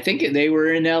 like, I think they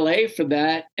were in LA for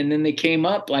that. And then they came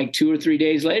up like 2 or 3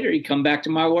 days later. He come back to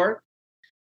my work,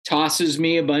 tosses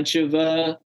me a bunch of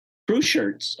crew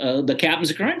shirts, the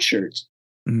Captains of Crunch shirts.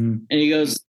 And he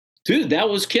goes, dude, that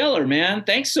was killer, man.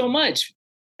 Thanks so much.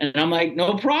 And I'm like,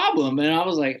 no problem. And I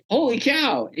was like, holy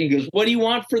cow. And he goes, what do you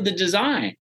want for the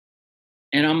design?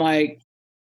 And I'm like,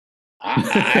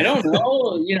 I don't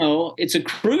know. It's a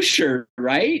crew shirt,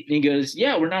 right? And he goes,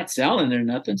 yeah, we're not selling or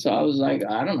nothing. So I was like,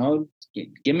 I don't know.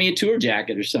 Give me a tour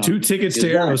jacket or something. 2 tickets to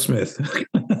Aerosmith.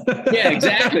 Yeah,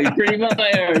 exactly. Pretty much.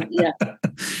 Yeah.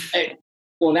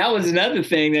 Well, that was another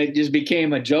thing that just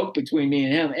became a joke between me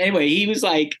and him. Anyway, he was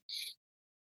like,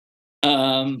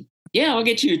 yeah, I'll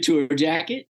get you a tour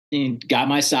jacket. And he got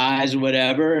my size or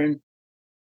whatever. And a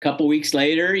couple weeks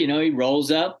later, he rolls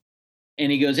up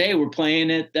and he goes, hey, we're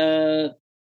playing at the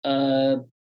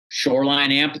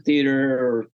Shoreline Amphitheater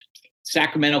or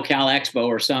Sacramento Cal Expo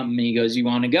or something. And he goes, you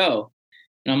want to go?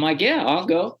 And I'm like, yeah, I'll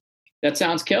go. That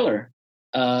sounds killer.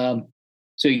 So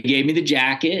he gave me the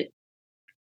jacket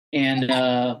and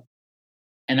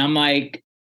I'm like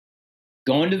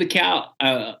going to the Cal,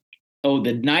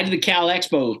 the night of the Cal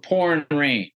Expo was pouring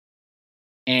rain.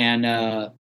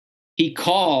 And he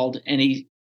called and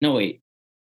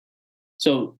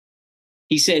So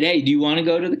he said, hey, do you want to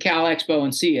go to the Cal Expo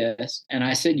and see us? And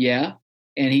I said, yeah.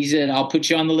 And he said, I'll put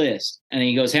you on the list. And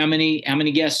he goes, how many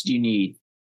guests do you need?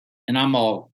 And I'm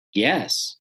all,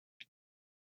 guests?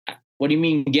 What do you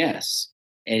mean guests?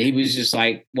 And he was just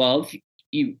like, well, if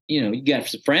you got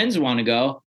some friends who want to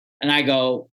go. And I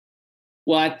go,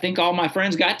 well, I think all my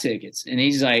friends got tickets. And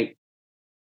he's like,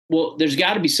 well, there's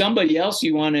got to be somebody else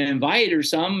you want to invite or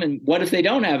something. And what if they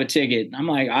don't have a ticket? And I'm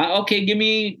like, okay, give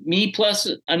me plus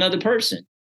another person.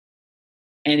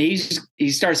 And he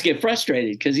starts to get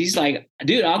frustrated because he's like,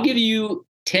 dude, I'll give you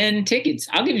 10 tickets.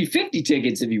 I'll give you 50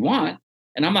 tickets if you want.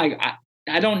 And I'm like,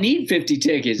 I don't need 50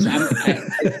 tickets. I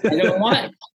don't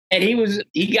want. And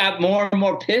he got more and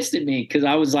more pissed at me because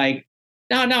I was like,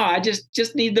 no, I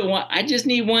just need the one. I just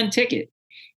need one ticket,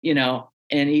 and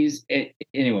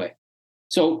anyway.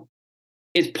 So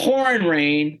it's pouring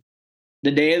rain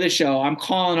the day of the show. I'm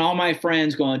calling all my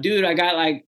friends going, dude, I got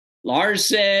like, Lars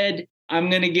said I'm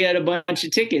going to get a bunch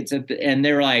of tickets. And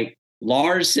they're like,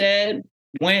 Lars said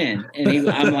when? And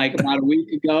I'm like, about a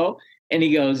week ago. And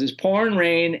he goes, it's pouring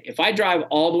rain. If I drive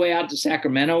all the way out to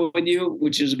Sacramento with you,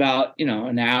 which is about,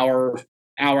 an hour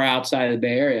outside of the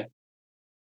Bay Area,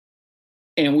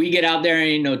 and we get out there and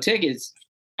ain't no tickets,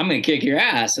 I'm going to kick your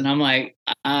ass. And I'm like,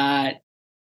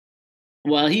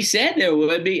 well, he said there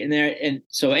would be. And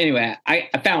so anyway, I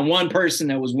found one person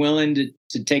that was willing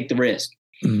to take the risk.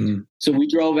 So we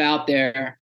drove out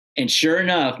there, and sure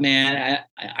enough, man,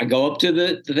 I go up to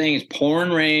the thing. It's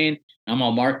pouring rain. I'm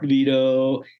on Mark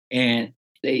DeVito, and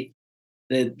the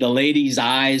lady's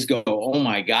eyes go, oh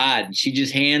my God. And she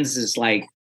just hands this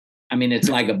it's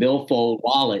like a billfold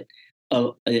wallet,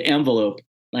 an envelope,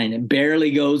 and it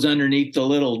barely goes underneath the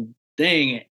little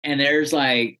thing. And there's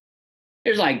like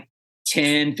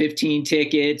 10, 15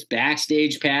 tickets,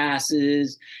 backstage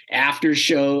passes, after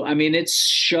show. I mean, it's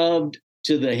shoved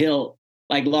to the hilt.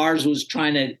 Like Lars was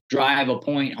trying to drive a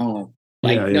point home.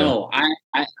 No, I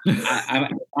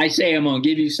say I'm going to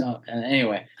give you some.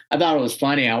 Anyway, I thought it was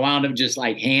funny. I wound up just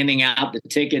like handing out the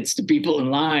tickets to people in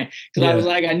line because I was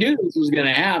like, I knew this was going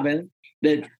to happen,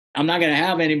 that I'm not going to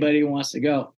have anybody who wants to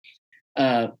go.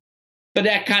 But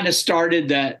that kind of started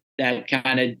that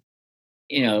kind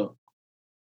of,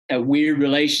 a weird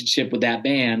relationship with that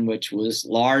band, which was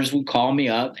Lars would call me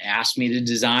up, ask me to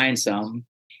design something,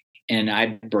 and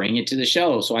I'd bring it to the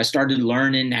show. So I started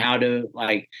learning how to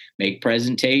make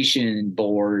presentation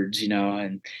boards,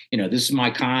 and, this is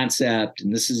my concept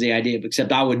and this is the idea,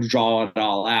 except I would draw it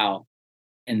all out,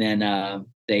 and then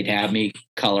they'd have me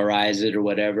colorize it or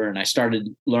whatever. And I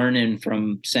started learning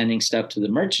from sending stuff to the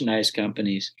merchandise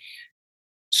companies,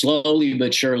 slowly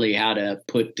but surely, how to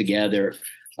put together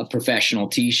a professional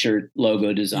T-shirt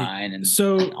logo design. And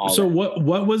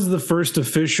what was the first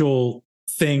official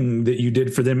thing that you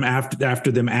did for them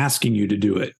after them asking you to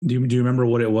do it? Do you remember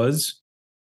what it was?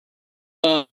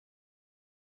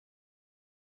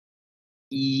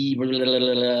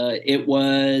 It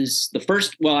was the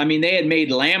first. Well, I mean, they had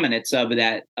made laminates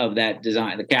of that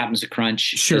design, the Captains of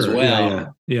Crunch, as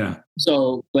well. Yeah.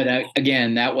 So, but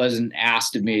again, that wasn't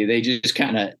asked of me. They just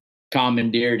kind of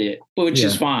commandeered it, which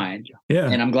is fine. Yeah.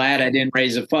 And I'm glad I didn't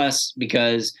raise a fuss,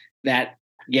 because that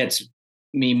gets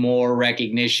me more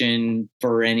recognition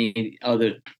for any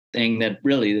other thing that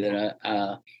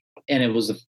and it was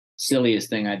the silliest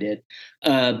thing I did.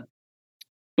 But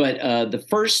the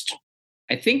first,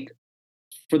 I think,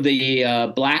 for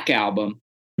the Black Album,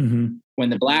 when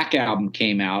the Black Album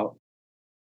came out,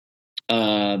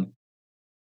 well,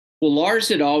 Lars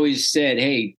had always said,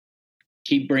 hey,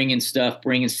 keep bringing stuff.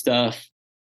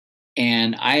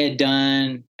 And I had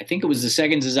done, I think it was the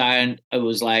second design. It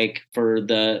was like for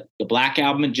the Black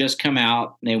Album had just come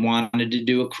out, and they wanted to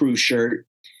do a crew shirt.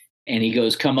 And he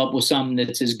goes, come up with something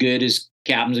that's as good as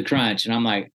Captains of Crunch. And I'm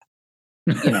like,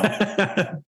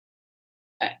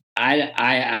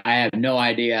 I have no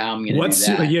idea how I'm going to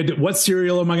do that. Yeah, what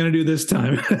cereal am I going to do this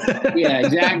time? Yeah,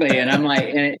 exactly. And I'm like,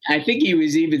 and I think he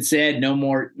was even said no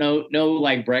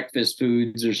like breakfast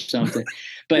foods or something.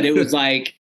 But it was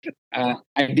like, I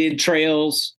did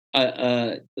trails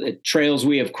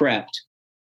we have crept.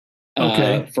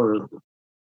 Okay.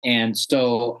 And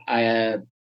so I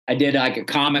did like a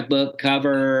comic book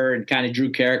cover and kind of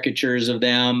drew caricatures of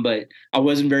them, but I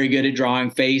wasn't very good at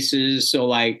drawing faces. So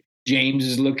like James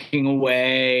is looking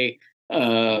away.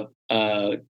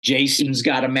 Jason's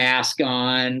got a mask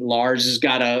on. Lars has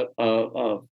got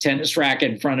a tennis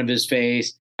racket in front of his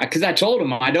face. Because I told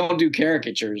him I don't do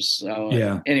caricatures. So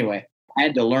anyway, I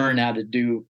had to learn how to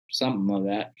do something of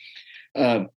that.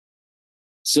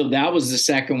 So that was the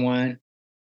second one.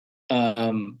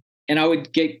 And I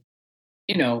would get,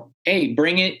 hey,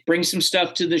 bring some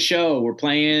stuff to the show. We're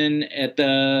playing at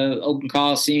the Oakland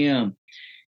Coliseum.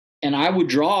 And I would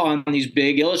draw on these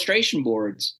big illustration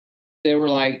boards. They were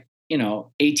like,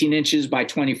 18 inches by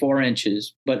 24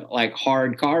 inches, but like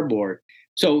hard cardboard.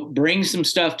 So bring some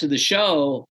stuff to the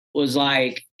show was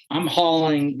like, I'm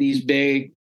hauling these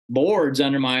big boards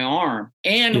under my arm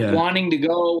and wanting to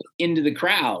go into the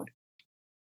crowd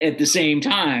at the same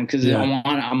time. Cause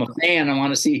I'm a fan. I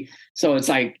want to see. So it's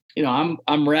like,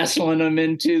 I'm wrestling them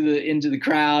into the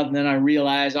crowd. And then I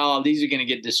realize, these are going to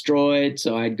get destroyed.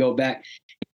 So I'd go back,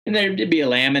 and there'd be a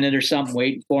laminate or something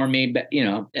waiting for me,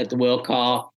 at the will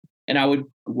call. And I would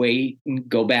wait and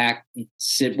go back and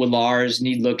sit with Lars, and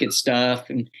he'd look at stuff,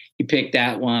 and he picked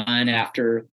that one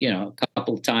after, a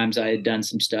couple of times I had done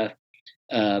some stuff.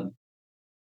 And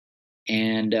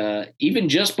even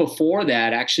just before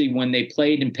that, actually, when they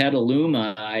played in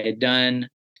Petaluma, I had done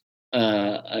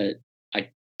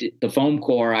the foam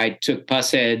core. I took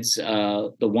Pushead's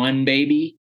The One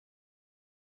Baby,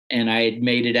 and I had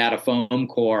made it out of foam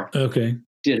core. Okay.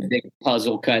 Did a big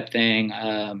puzzle cut thing.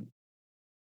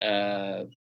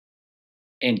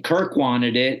 And Kirk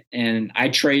wanted it, and I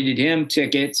traded him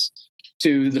tickets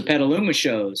to the Petaluma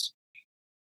shows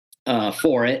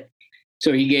for it.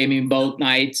 So he gave me both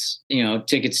nights,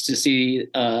 tickets to see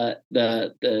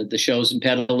the shows in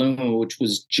Petaluma, which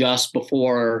was just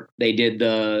before they did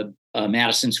the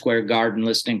Madison Square Garden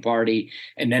listening party,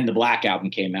 and then the Black Album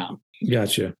came out.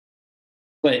 Gotcha.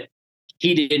 But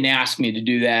he didn't ask me to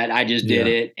do that. I just did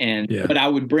it, but I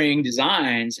would bring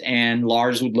designs, and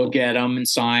Lars would look at them and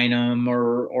sign them,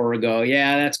 or go,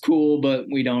 yeah, that's cool, but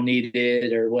we don't need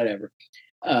it, or whatever.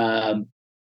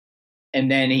 And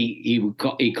then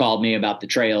he called me about the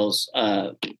trails.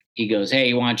 He goes,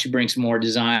 hey, why don't you bring some more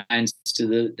designs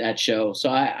to that show? So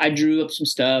I drew up some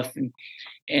stuff,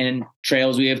 and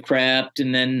Trails We Have Crept.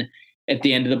 And then at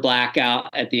the end of the Blackout,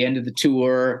 at the end of the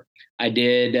tour, I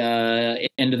did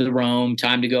End of the Rome,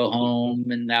 Time to Go Home.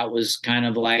 And that was kind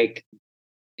of like,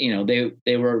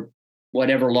 they were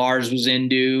whatever Lars was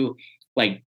into,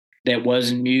 like that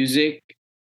wasn't music.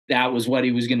 That was what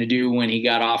he was going to do when he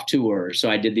got off tour. So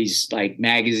I did these like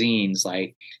magazines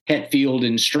like Hetfield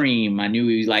and Stream. I knew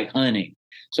he liked hunting.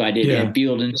 So I did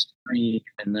Hetfield and Stream,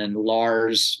 and then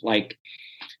Lars, like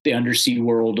the Undersea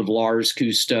World of Lars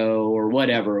Cousteau or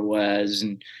whatever it was.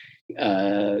 And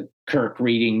Kirk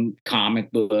reading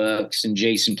comic books and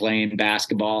Jason playing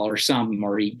basketball or something,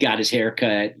 or he got his hair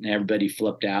cut and everybody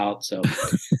flipped out. So,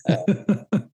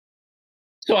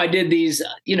 so I did these,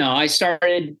 I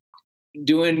started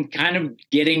doing, kind of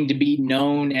getting to be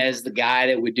known as the guy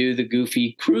that would do the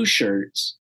goofy crew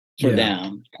shirts for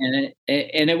them. And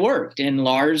it worked. And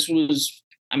Lars was,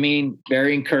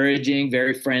 very encouraging,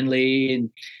 very friendly. And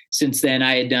since then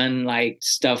I had done like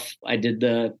stuff. I did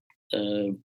the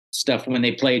stuff when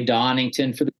they played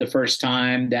Donington for the first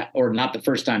time, or not the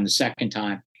first time, the second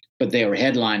time, but they were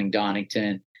headlining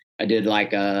Donington. I did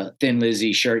like a Thin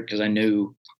Lizzy shirt because I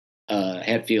knew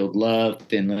Hetfield loved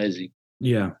Thin Lizzy.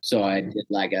 Yeah. So I did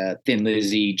like a Thin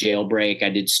Lizzy Jailbreak. I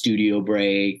did Studio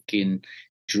Break and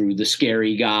drew the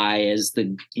scary guy as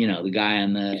the guy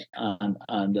on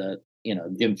the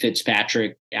Jim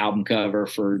Fitzpatrick album cover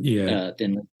for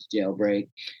Thin Lizzy Jailbreak.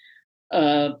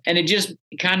 And it just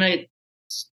kind of,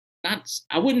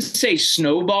 I wouldn't say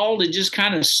snowballed. It just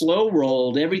kind of slow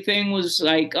rolled. Everything was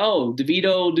like, oh,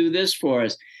 DeVito will do this for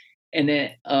us. And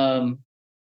then,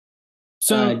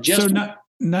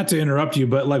 not to interrupt you,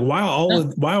 but like while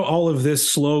all of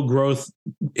this slow growth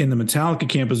in the Metallica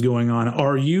camp is going on,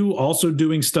 are you also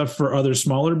doing stuff for other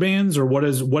smaller bands, or what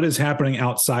is happening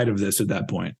outside of this at that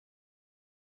point?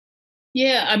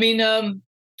 Yeah,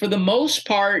 for the most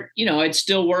part, I'd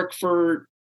still work for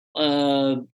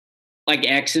like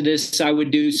Exodus. I would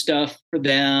do stuff for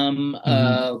them.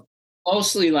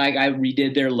 Mostly like I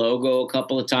redid their logo a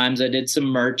couple of times. I did some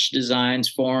merch designs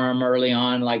for them early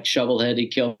on, like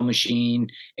Shovelheaded Kill Machine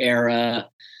era.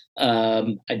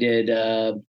 I did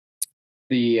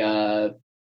the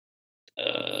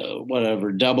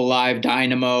whatever Double Live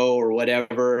Dynamo or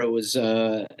whatever. It was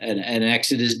an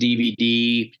Exodus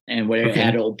DVD, and where it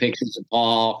had old pictures of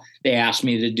Paul. They asked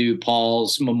me to do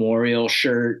Paul's memorial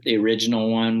shirt, the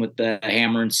original one with the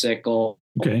hammer and sickle.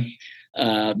 Okay.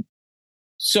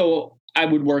 So I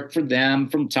would work for them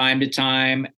from time to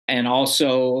time, and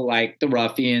also like the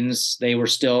Ruffians, they were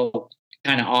still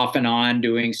kind of off and on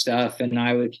doing stuff, and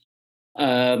I would,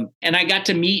 and I got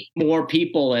to meet more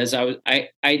people as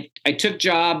I took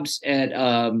jobs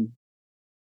at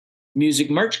music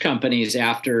merch companies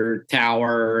after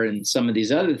Tower and some of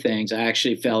these other things. I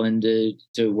actually fell into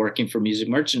working for music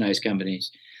merchandise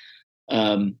companies,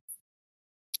 and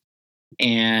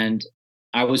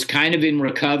I was kind of in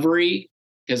recovery.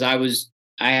 Because I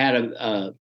had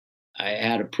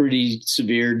a pretty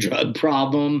severe drug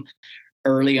problem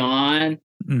early on,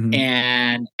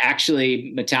 and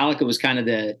actually Metallica was kind of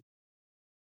the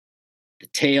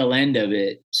tail end of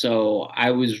it. So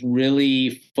I was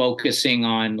really focusing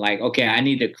on like, okay, I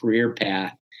need a career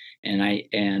path,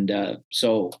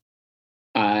 so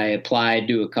I applied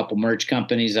to a couple merch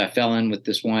companies. I fell in with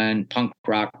this one punk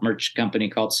rock merch company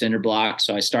called Cinderblock.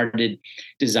 So I started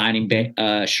designing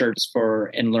shirts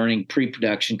and learning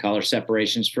pre-production color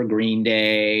separations for Green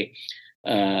Day.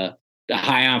 The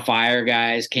High on Fire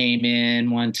guys came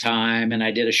in one time, and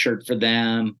I did a shirt for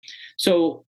them.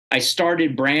 So I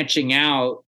started branching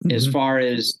out as far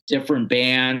as different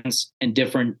bands and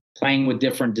playing with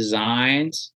different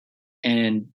designs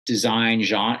and designing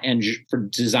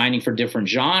for different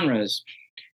genres,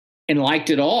 and liked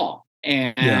it all.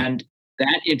 And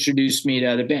that introduced me to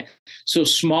other bands. So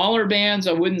smaller bands,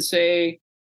 I wouldn't say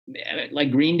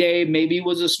like Green Day maybe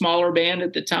was a smaller band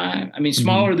at the time.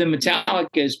 Smaller than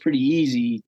Metallica is pretty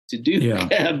easy to do.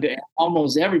 Yeah.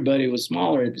 Almost everybody was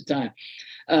smaller at the time.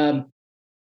 And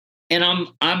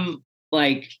I'm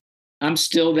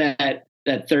still that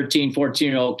that 13,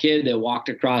 14-year-old kid that walked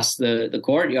across the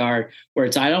courtyard, where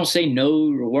it's, I don't say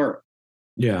no to work.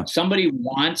 Yeah. Somebody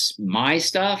wants my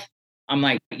stuff, I'm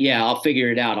like, yeah, I'll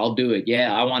figure it out. I'll do it.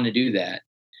 Yeah, I want to do that.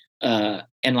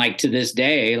 And like to this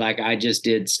day, like I just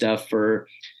did stuff for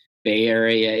Bay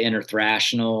Area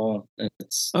Interthrashional.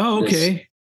 Oh, okay.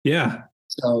 Yeah.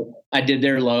 So I did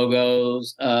their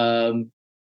logos.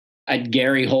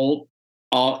 Gary Holt,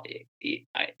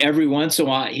 every once in a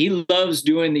while, he loves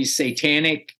doing these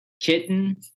satanic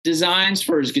kitten designs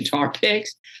for his guitar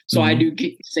picks. So I do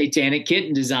satanic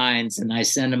kitten designs, and I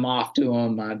send them off to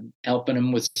him. I'm helping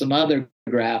him with some other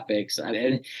graphics.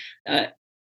 That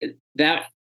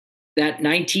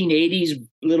 1980s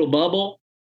little bubble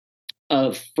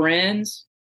of friends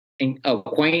and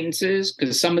acquaintances,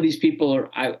 because some of these people are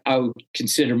I would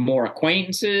consider more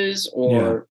acquaintances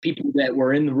or people that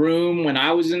were in the room when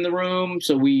I was in the room.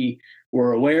 So we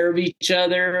were aware of each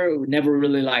other. We never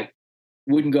really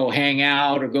wouldn't go hang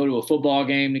out or go to a football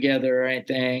game together or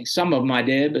anything. Some of them I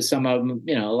did, but some of them,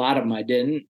 a lot of them I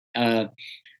didn't.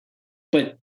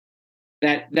 But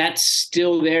that's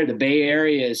still there. The Bay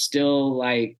Area is still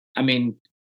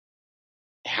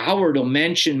Howard will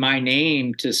mention my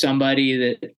name to somebody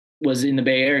that was in the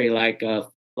Bay Area, like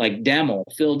Demmel,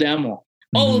 Phil Demmel.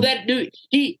 Oh, that dude,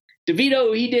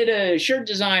 DeVito, he did a shirt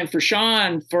design for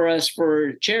Sean for us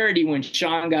for charity when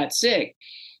Sean got sick.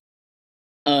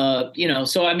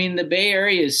 So I mean, the Bay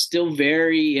Area is still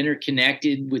very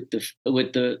interconnected with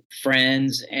the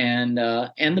friends and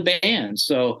the band.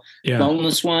 So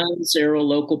Boneless Ones, they're a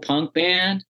local punk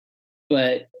band,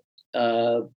 but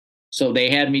so they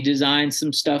had me design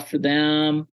some stuff for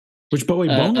them.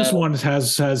 Boneless Ones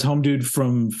has Home Dude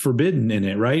from Forbidden in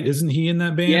it, right? Isn't he in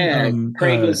that band? Yeah,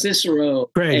 Craig Cicero.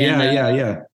 Craig,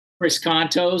 and, Chris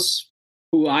Contos,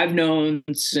 who I've known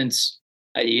since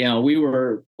we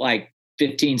were like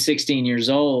 15, 16 years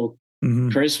old.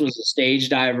 Chris was a stage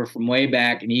diver from way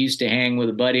back, and he used to hang with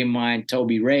a buddy of mine,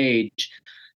 Toby Rage.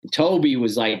 Toby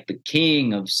was like the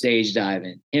king of stage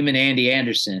diving, him and Andy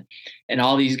Anderson and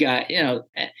all these guys,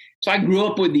 So I grew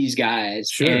up with these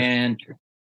guys, and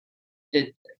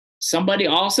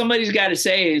somebody's got to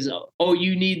say is, oh,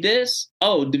 you need this?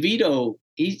 Oh, DeVito,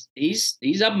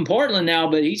 he's up in Portland now,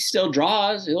 but he still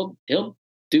draws. He'll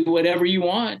do whatever you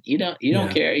want. You don't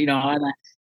care,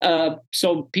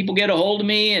 so people get a hold of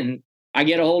me, and I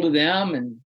get a hold of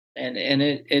them, and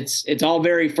it's all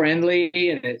very friendly,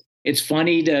 and it's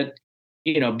funny to,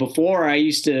 before I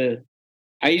used to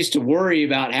worry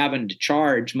about having to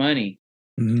charge money,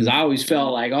 because I always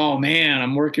felt like, oh man,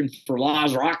 I'm working for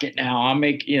Laz Rocket now. I'll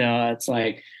make, it's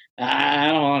like, I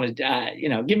don't want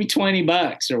to, give me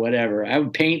 $20 or whatever. I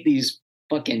would paint these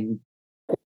fucking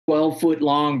 12-foot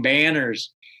long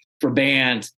banners for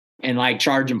bands and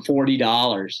charge them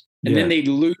 $40. And then they'd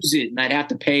lose it, and I'd have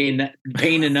to paint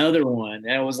another one.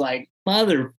 And it was like,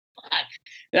 mother,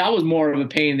 that was more of a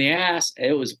pain in the ass.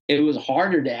 It was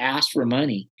harder to ask for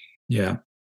money. Yeah.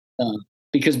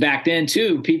 Because back then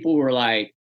too, people were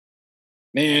like,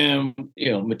 man,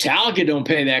 Metallica don't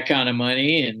pay that kind of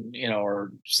money, and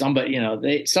or somebody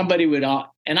would,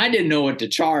 and I didn't know what to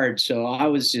charge, so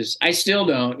I still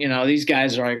don't. These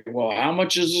guys are like, well, how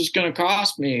much is this going to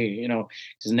cost me?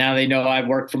 Because now they know I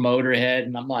work for Motorhead,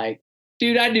 and I'm like,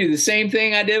 dude, I do the same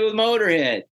thing I did with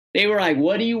Motorhead. They were like,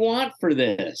 what do you want for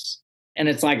this? And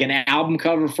it's like an album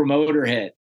cover for Motorhead.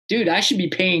 Dude, I should be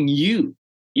paying you.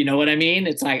 You know what I mean?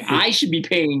 It's like, I should be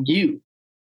paying you.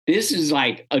 This is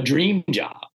like a dream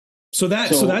job.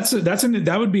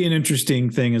 That would be an interesting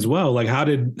thing as well. Like, how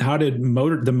did the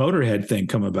Motorhead thing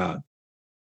come about?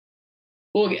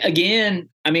 Well, again,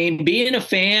 I mean, being a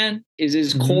fan is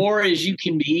as core as you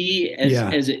can be.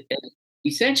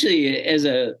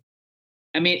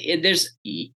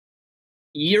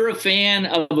 You're a fan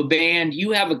of a band.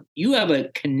 You have a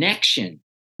connection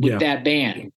with that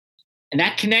band. And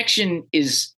that connection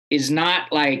is not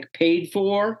paid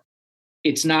for.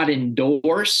 It's not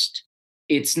endorsed.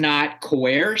 It's not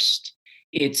coerced.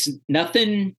 It's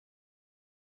nothing.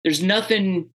 There's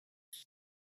nothing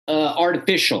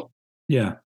artificial.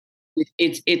 Yeah.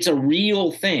 It's a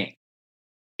real thing.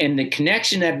 And the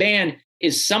connection to that band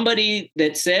is somebody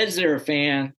that says they're a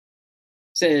fan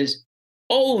says,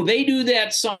 oh, they do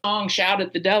that song, Shout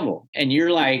at the Devil. And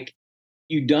you're like,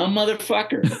 you dumb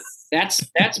motherfucker.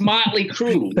 That's Motley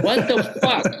Crue. What the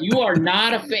fuck? You are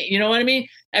not a fan. You know what I mean?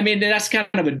 I mean, that's kind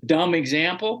of a dumb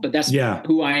example, but that's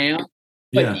who I am.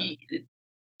 But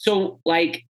so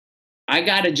I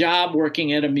got a job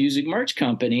working at a music merch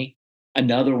company,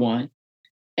 another one,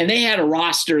 and they had a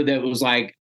roster that was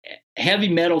like heavy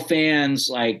metal fans,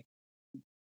 like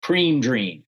Cream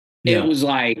Dream. It was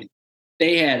like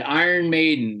they had Iron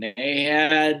Maiden, they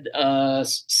had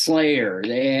Slayer,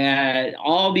 they had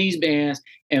all these bands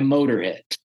and Motorhead.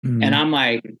 Mm-hmm. And I'm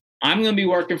like, I'm going to be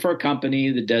working for a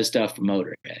company that does stuff for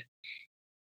Motorhead.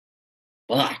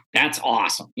 Well, that's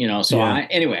awesome. So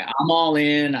anyway, I'm all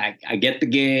in. I get the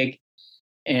gig,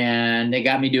 and they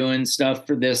got me doing stuff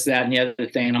for this, that, and the other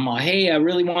thing. And I'm like, hey, I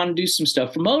really want to do some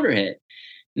stuff for Motorhead.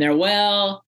 And they're,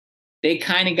 well, they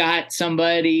kind of got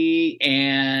somebody,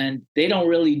 and they don't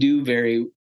really do very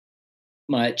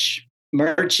much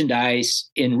merchandise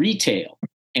in retail.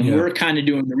 And we're kind of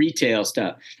doing the retail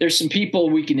stuff. There's some people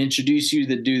we can introduce you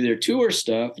that do their tour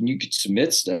stuff, and you could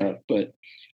submit stuff. But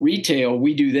retail,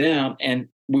 we do them, and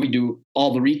we do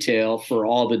all the retail for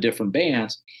all the different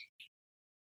bands.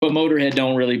 But Motorhead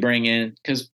don't really bring in,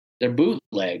 because they're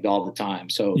bootlegged all the time.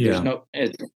 So there's no,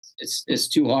 it's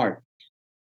too hard.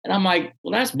 And I'm like,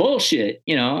 well, that's bullshit.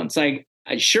 It's like,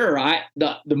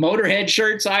 the Motorhead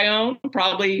shirts I own,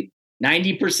 probably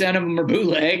 90% of them are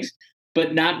bootlegs,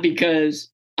 but not because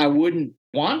I wouldn't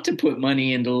want to put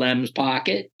money into Lem's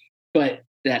pocket, but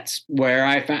that's where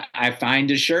I find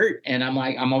a shirt and I'm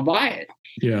like, I'm gonna buy it.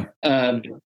 Yeah.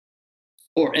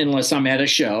 Or unless I'm at a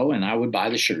show, and I would buy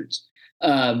the shirts.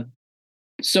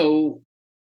 So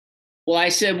I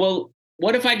said, well,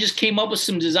 what if I just came up with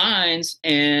some designs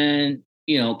and,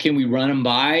 can we run them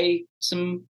by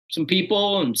some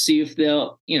people and see if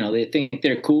they'll, they think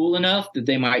they're cool enough that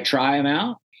they might try them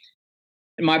out.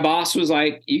 And my boss was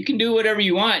like, you can do whatever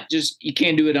you want, just you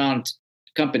can't do it on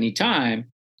company time.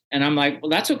 And I'm like, well,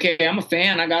 that's okay. I'm a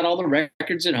fan. I got all the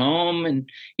records at home. And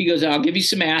he goes, I'll give you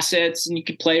some assets and you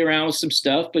can play around with some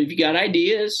stuff. But if you got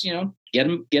ideas, get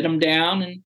them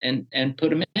down and put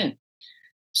them in.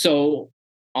 So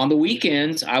on the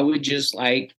weekends, I would just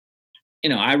like,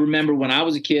 I remember when I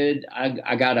was a kid,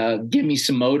 I got a Give Me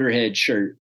Some Motorhead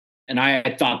shirt. And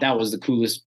I thought that was the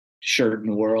coolest shirt in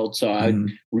the world. So I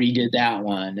redid that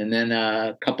one. And then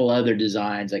a couple other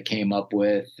designs I came up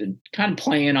with and kind of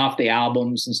playing off the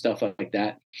albums and stuff like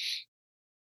that.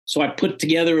 So I put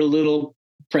together a little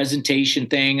presentation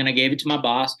thing and I gave it to my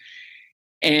boss.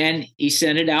 And he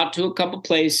sent it out to a couple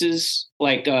places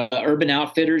like Urban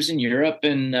Outfitters in Europe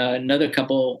and another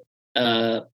couple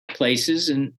places.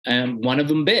 And one of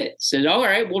them bit. Said, all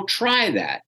right, we'll try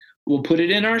that. We'll put it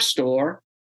in our store.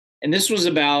 And this was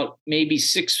about maybe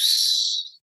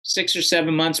six or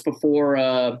 7 months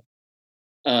before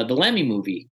the Lemmy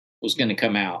movie was going to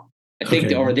come out. I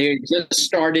think, or they just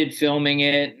started filming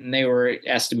it, and they were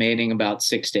estimating about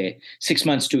 6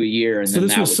 months to a year. And so then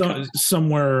this was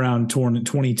somewhere around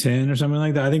 2010 or something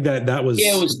like that. I think that was.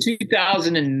 Yeah, it was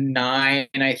 2009,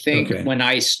 I think, when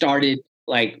I started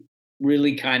like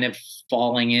really kind of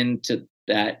falling into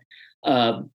that.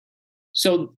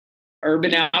 So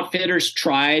Urban Outfitters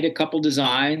tried a couple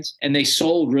designs and they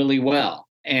sold really well.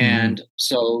 And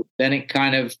so then it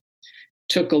kind of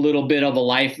took a little bit of a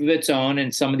life of its own,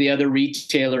 and some of the other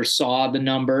retailers saw the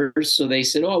numbers. So they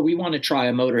said, oh, we want to try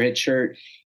a Motorhead shirt.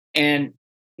 And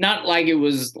not like it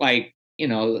was like,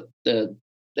 the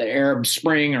Arab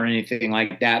Spring or anything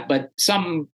like that, but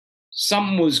something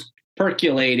was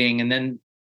percolating, and then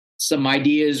some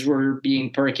ideas were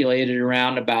being percolated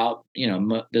around about,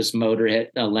 this Motorhead,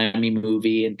 Lemmy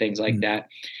movie and things like that.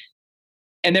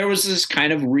 And there was this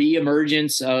kind of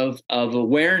reemergence of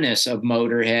awareness of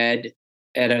Motorhead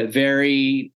at a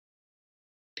very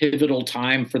pivotal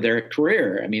time for their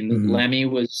career. I mean, Lemmy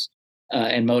was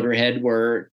and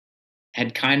Motorhead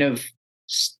had kind of,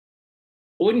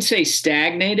 I wouldn't say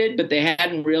stagnated, but they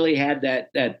hadn't really had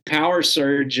that power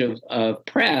surge of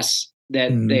press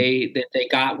that they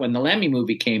got when the Lemmy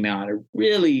movie came out. It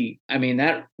really, I mean,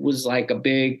 that was like a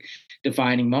big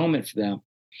defining moment for them.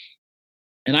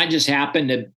 And I just happened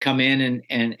to come in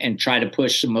and try to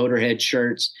push some Motorhead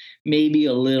shirts, maybe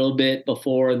a little bit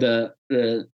before the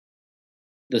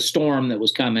storm that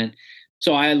was coming.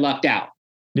 So I lucked out.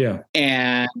 Yeah.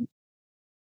 And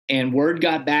word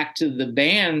got back to the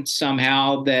band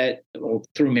somehow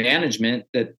through management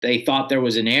that they thought there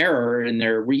was an error in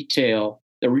their retail.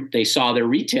 They saw their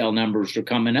retail numbers were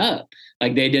coming up.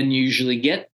 Like they didn't usually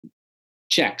get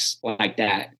checks like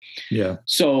that. Yeah.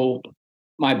 So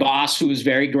my boss, who was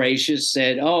very gracious,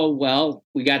 said, oh, well,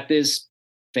 we got this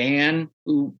fan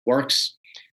who works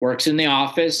in the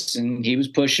office, and he was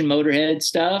pushing Motorhead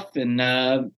stuff and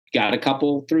got a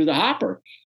couple through the hopper,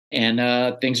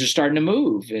 and things are starting to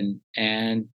move.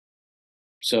 And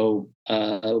so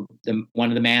one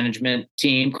of the management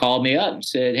team called me up and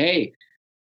said, hey,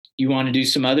 you want to do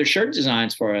some other shirt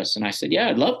designs for us? And I said, yeah,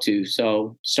 I'd love to.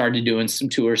 So started doing some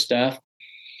tour stuff.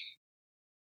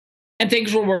 And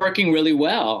things were working really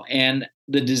well. And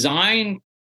the design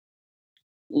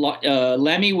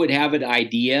Lemmy would have an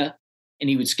idea and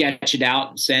he would sketch it out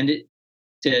and send it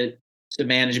to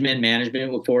management.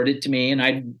 Management would forward it to me and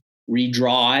I'd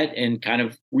redraw it and kind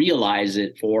of realize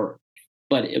it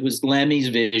but it was Lemmy's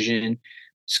vision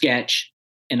sketch,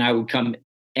 and I would come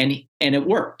and it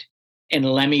worked. And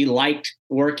Lemmy liked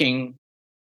working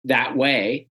that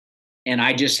way. And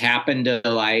I just happened to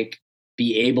like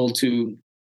be able to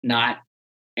not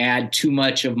add too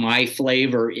much of my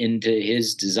flavor into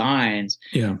his designs.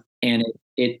 Yeah. And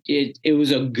it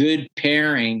was a good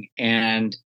pairing,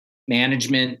 and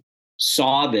management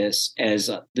saw this as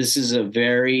this is a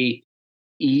very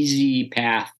easy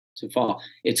path to follow.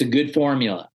 It's a good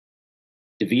formula.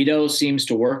 DeVito seems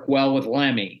to work well with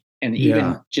Lemmy, and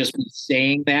even just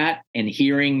saying that and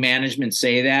hearing management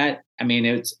say that, I mean,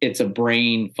 it's a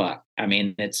brain fuck. I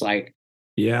mean, it's like,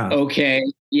 okay,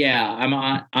 I'm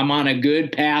on a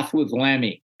good path with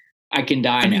Lemmy. I can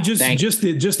die. I mean, now. just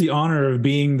the honor of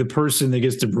being the person that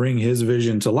gets to bring his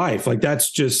vision to life. Like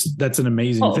that's an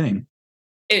amazing thing.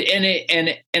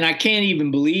 And I can't even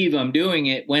believe I'm doing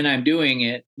it when I'm doing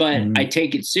it, but I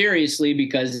take it seriously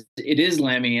because it is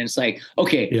Lemmy, and it's like,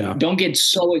 okay, don't get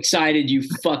so excited you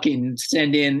fucking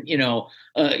send in,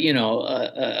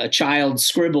 a child's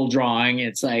scribble drawing.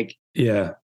 It's like,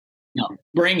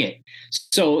 bring it.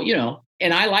 So,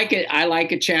 and I like it. I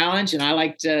like a challenge, and I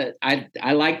like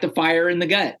the fire in the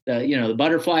gut, the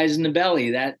butterflies in the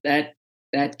belly.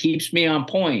 That keeps me on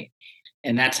point.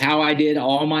 And that's how I did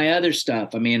all my other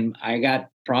stuff. I mean, I got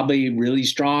probably really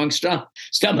strong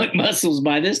stomach muscles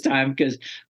by this time, because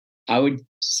I would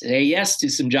say yes to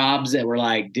some jobs that were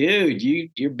like, dude,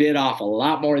 you're bit off a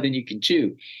lot more than you can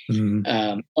chew.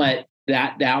 But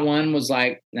that one was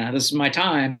like, now this is my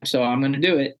time, so I'm going to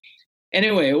do it.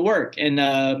 Anyway, it worked.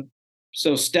 And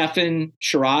so Stefan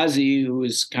Shirazi, who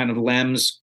was kind of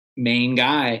Lem's main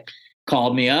guy,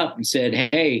 called me up and said,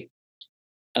 hey,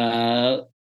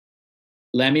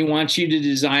 Lemmy wants you to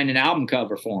design an album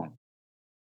cover for him.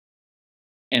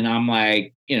 And I'm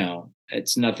like,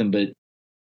 it's nothing but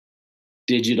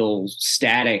digital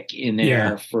static in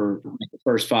there for the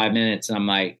first 5 minutes. And I'm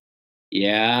like,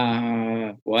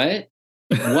 what?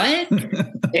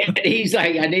 And he's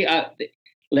like,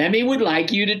 Lemmy would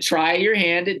like you to try your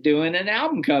hand at doing an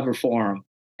album cover for him.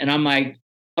 And I'm like,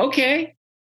 okay,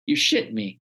 you shitting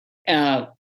me.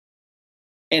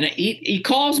 And he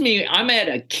calls me. I'm at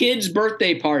a kid's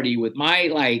birthday party with my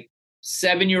like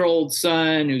 7-year-old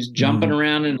son who's jumping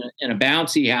around in a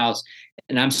bouncy house.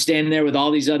 And I'm standing there with all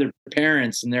these other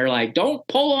parents, and they're like, don't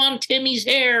pull on Timmy's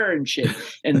hair and shit.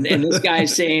 And this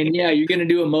guy's saying, yeah, you're going to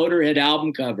do a Motorhead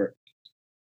album cover.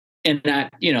 And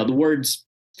the words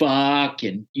fuck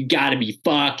and you got to be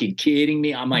fucking kidding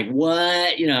me. I'm like,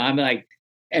 what? I'm like,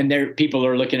 and people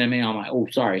are looking at me. I'm like, oh,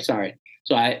 sorry.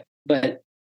 So I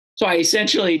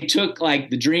essentially took like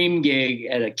the dream gig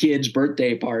at a kid's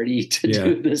birthday party to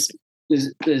do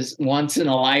this once in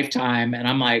a lifetime. And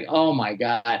I'm like, oh my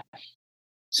God.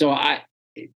 So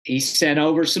he sent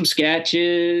over some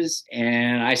sketches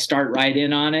and I start right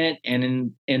in on it.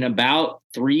 And in about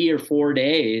 3 or 4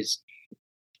 days,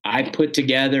 I put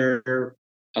together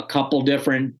a couple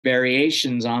different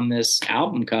variations on this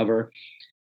album cover,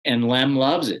 and Lem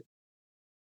loves it.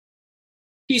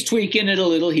 He's tweaking it a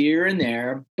little here and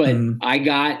there, but I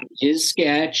got his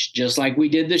sketch just like we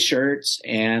did the shirts,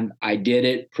 and I did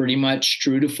it pretty much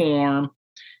true to form,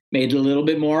 made it a little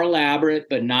bit more elaborate,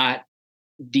 but not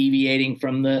deviating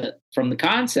from the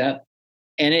concept.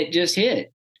 And it just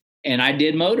hit. And I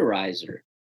did Motorizer,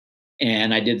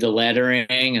 and I did the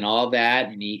lettering and all that.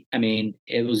 And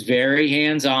it was very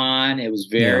hands-on. It was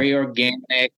very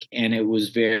organic, and it was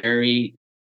very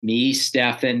me,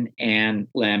 Stefan, and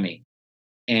Lemmy.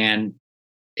 And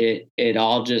it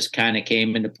all just kind of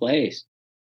came into place.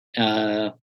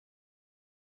 And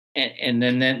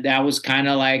then that was kind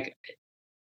of like,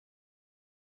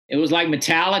 it was like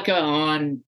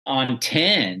Metallica on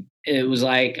 10. It was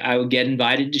like I would get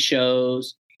invited to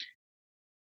shows,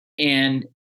 and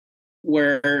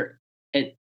where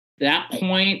at that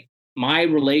point, my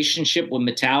relationship with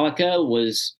Metallica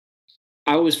was,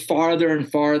 I was farther and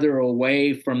farther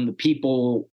away from the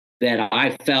people that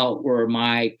I felt were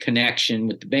my connection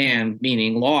with the band,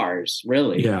 meaning Lars,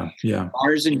 really. Yeah.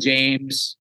 Lars and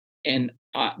James, and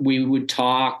we would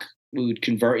talk, we would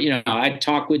convert, I'd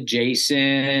talk with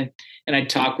Jason and I'd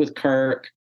talk with Kirk,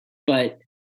 but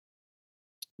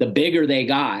the bigger they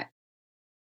got,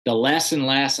 the less and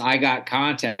less I got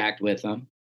contact with them.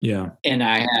 Yeah. And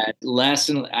I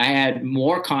had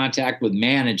more contact with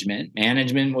management.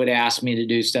 Management would ask me to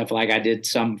do stuff, like I did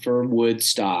something for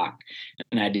Woodstock,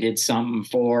 and I did something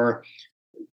for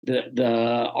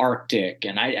the Arctic,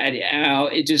 and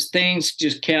it just, things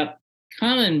just kept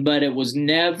coming, but it was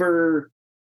never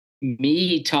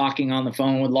me talking on the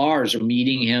phone with Lars or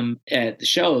meeting him at the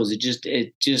shows. It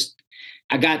just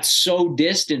I got so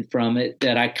distant from it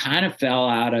that I kind of fell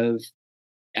out of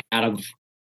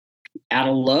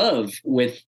love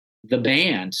with the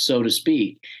band, so to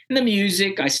speak. And the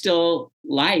music I still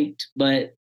liked,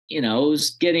 but it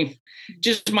was getting,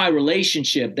 just my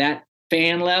relationship, that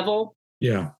fan level.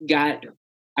 Yeah.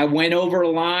 I went over a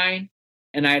line,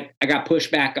 and I got pushed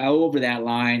back over that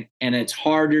line, and it's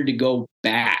harder to go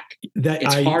back.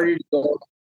 Harder to go.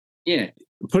 Yeah.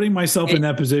 Putting myself in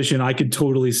that position, I could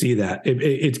totally see that.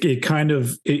 It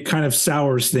kind of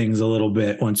sours things a little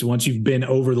bit once you've been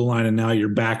over the line and now you're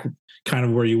back kind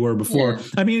of where you were before. Yeah.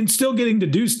 I mean, still getting to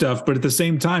do stuff, but at the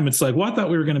same time, it's like, well, I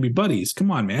thought we were going to be buddies. Come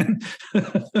on, man.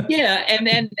 Yeah.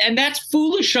 And that's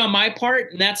foolish on my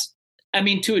part. And that's, I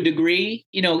mean, to a degree,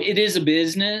 it is a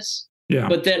business. Yeah.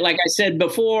 But that, like I said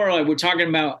before, like we're talking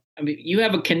about, I mean, you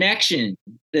have a connection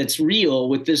that's real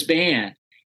with this band.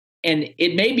 And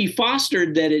it may be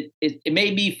fostered it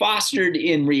may be fostered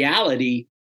in reality,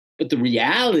 but the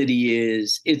reality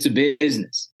is it's a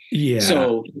business. Yeah.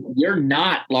 So you're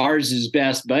not Lars's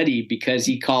best buddy because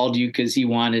he called you because he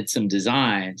wanted some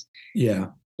designs. Yeah.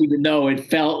 Even though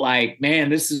it felt like,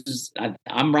 man,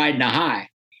 I'm riding a high.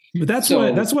 But that's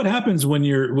what happens when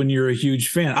you're a huge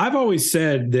fan. I've always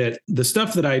said that the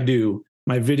stuff that I do,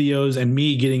 my videos, and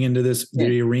me getting into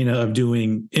the arena of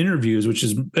doing interviews, which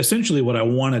is essentially what I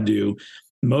want to do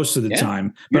most of the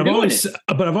time. But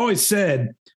I've always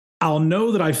said I'll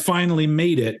know that I finally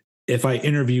made it if I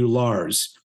interview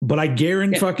Lars. But I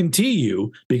guarantee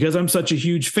you, because I'm such a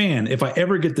huge fan, if I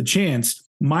ever get the chance,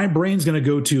 my brain's going to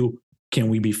go to, can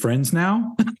we be friends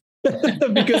now?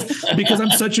 because I'm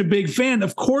such a big fan.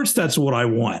 Of course, that's what I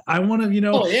want. I want to,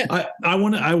 I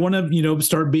want to,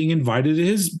 start being invited to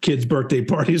his kids' birthday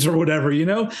parties or whatever,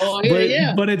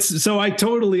 But it's, so I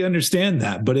totally understand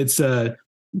that. But it's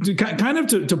kind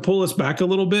of to pull us back a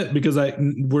little bit, because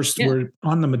we're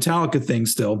on the Metallica thing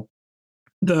still.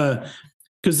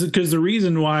 Because the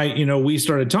reason why we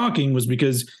started talking was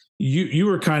because you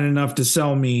were kind enough to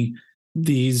sell me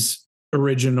these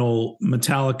original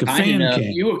Metallica fan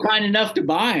cams. You were kind enough to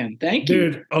buy them. Thank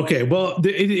you, dude. Okay, well,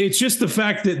 it's just the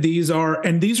fact that these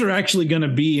are actually going to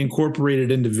be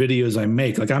incorporated into videos I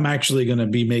make. Like, I'm actually going to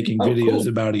be making videos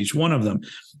about each one of them.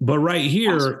 But right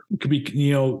here,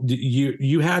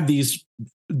 you had these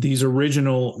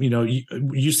original,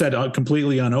 you said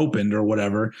completely unopened or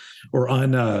whatever, or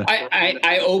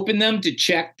I opened them to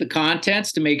check the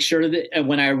contents to make sure that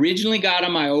when I originally got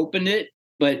them, I opened it,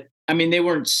 but I mean, they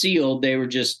weren't sealed. They were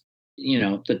just,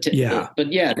 but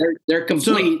yeah, they're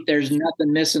complete. So, there's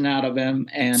nothing missing out of them.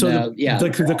 And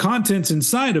the contents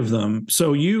inside of them.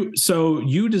 So you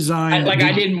designed,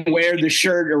 I didn't wear the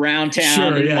shirt around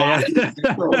town.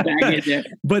 Sure,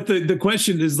 But the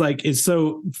question is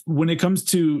so when it comes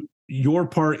to your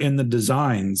part in the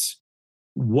designs,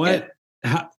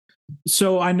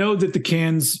 so I know that the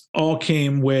cans all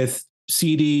came with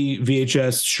CD,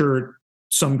 VHS, shirt,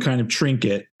 some kind of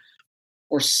trinket.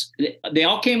 Or they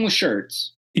all came with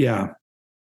shirts. Yeah.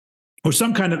 Or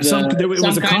some kind of, it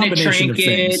was a combination of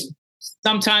things.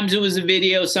 Sometimes it was a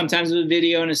video, sometimes it was a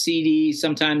video and a CD.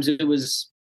 Sometimes it was,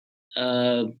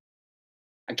 I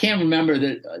can't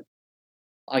remember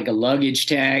like a luggage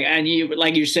tag. And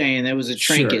like you're saying, there was a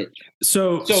trinket.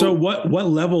 Sure. So what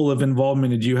level of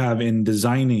involvement did you have in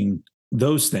designing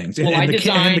those things? And the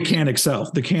can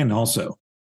itself, the can also.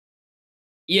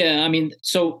 Yeah. I mean,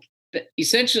 so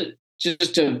essentially,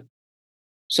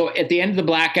 so at the end of the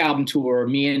Black Album tour,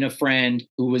 me and a friend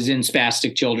who was in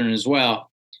Spastic Children as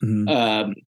well,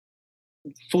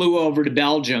 flew over to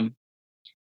Belgium,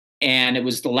 and it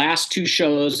was the last two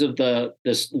shows of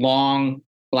this long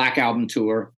Black Album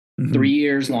tour, 3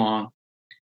 years long.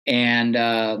 And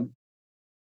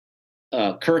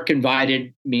Kirk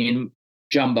invited me and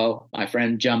Jumbo, my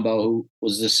friend Jumbo, who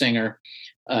was the singer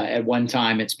at one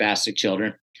time at Spastic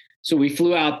Children. So we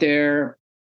flew out there,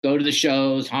 go to the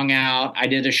shows, hung out. I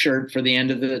did a shirt for the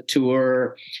end of the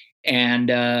tour. And,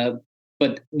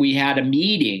 but we had a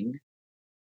meeting.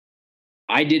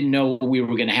 I didn't know we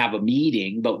were going to have a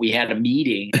meeting, but we had a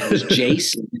meeting. It was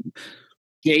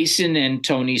Jason and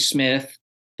Tony Smith,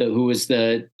 who was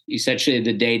essentially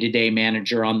the day-to-day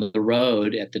manager on the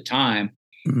road at the time,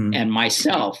 and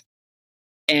myself.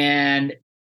 And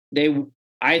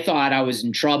I thought I was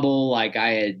in trouble. Like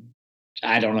I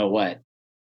don't know what,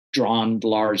 drawn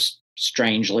Lars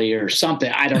strangely or something.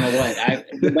 I don't know what.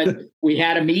 But we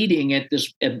had a meeting in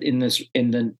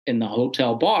the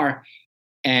hotel bar,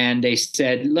 and they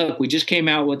said, look, we just came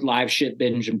out with Live Shit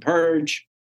Binge and Purge.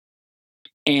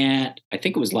 And I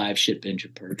think it was Live Shit Binge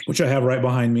and Purge. Which I have right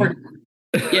behind me.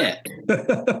 Yeah.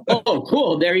 Oh,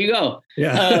 cool. There you go.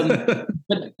 Yeah.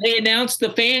 But they announced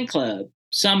the fan club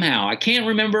somehow. I can't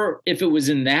remember if it was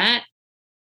in that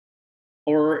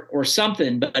or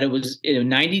something, but it was in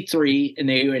 93, and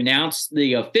they announced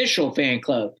the official fan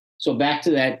club. So back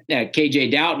to that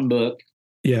KJ Doughton book.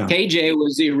 Yeah. KJ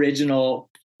was the original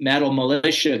Metal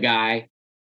Militia guy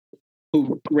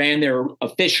who ran their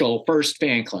official first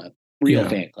fan club, real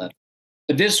fan club.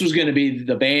 But this was going to be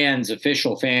the band's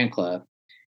official fan club.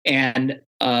 And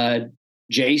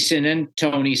Jason and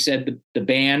Tony said the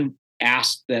band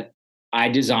asked that I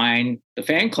design the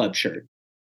fan club shirt.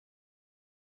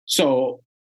 So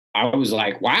I was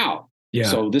like, wow. Yeah.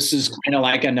 So this is kind of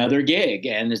like another gig,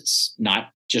 and it's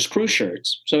not just crew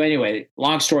shirts. So anyway,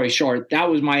 long story short, that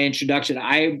was my introduction.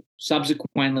 I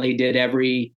subsequently did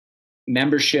every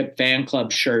membership fan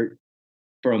club shirt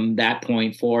from that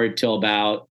point forward till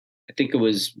about, I think it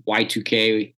was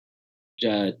Y2K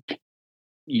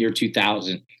year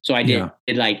 2000. So I did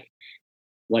like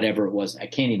whatever it was. I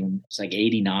can't even, it's like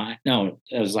 89. No,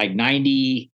 it was like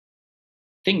 90.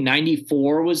 I think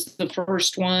 94 was the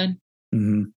first one.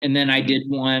 Mm-hmm. And then I did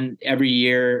one every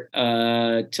year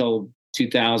till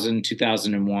 2000,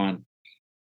 2001.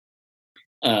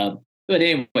 But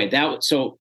anyway,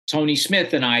 so Tony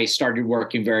Smith and I started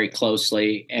working very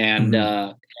closely, and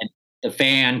and the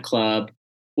fan club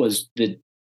was the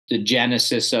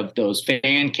genesis of those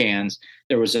fan cans.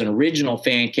 There was an original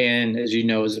fan can, as you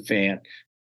know, as a fan. I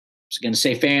was going to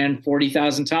say fan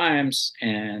 40,000 times,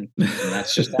 and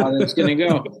that's just how it's going to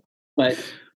go. But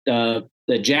the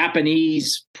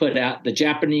Japanese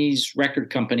record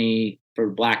company for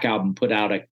Black Album put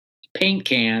out a paint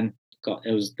can.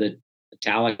 It was the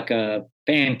Metallica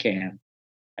fan can.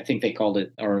 I think they called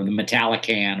it, or the Metallica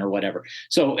can or whatever.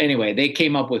 So anyway, they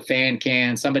came up with fan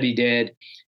can. Somebody did.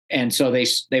 And so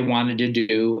they wanted to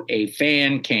do a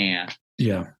fan can.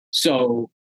 Yeah. So,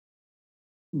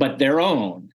 but their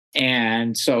own.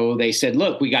 And so they said,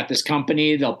 look, we got this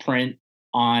company. They'll print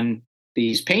on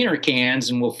these painter cans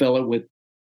and we'll fill it with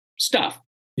stuff.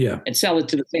 Yeah. And sell it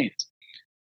to the fans.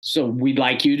 So we'd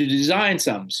like you to design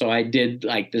some. So I did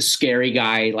like the scary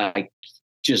guy, like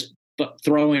just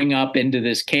throwing up into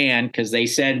this can because they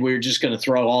said we're just going to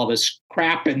throw all this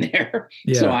crap in there.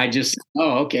 Yeah. So I just,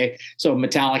 okay. So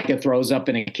Metallica throws up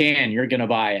in a can, you're going to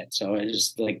buy it. So it's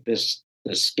just like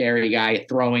the scary guy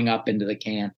throwing up into the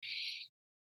can.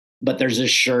 But there's a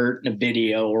shirt and a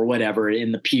video or whatever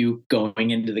in the puke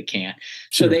going into the can.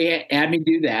 Sure. So they had me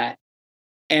do that.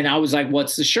 And I was like,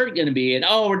 what's the shirt going to be? And,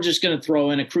 we're just going to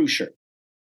throw in a crew shirt.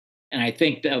 And I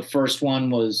think the first one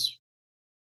was,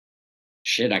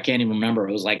 I can't even remember.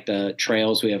 It was like the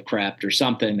Trails We Have Crept or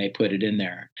something. They put it in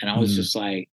there. And I was just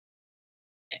like,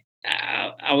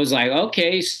 I was like,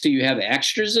 okay, so you have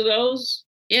extras of those?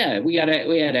 Yeah, we had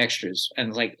extras. And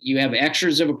it's like, you have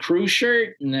extras of a crew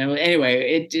shirt? And then,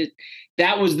 anyway,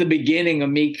 that was the beginning of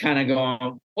me kind of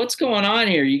going, what's going on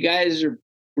here? You guys are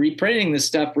reprinting this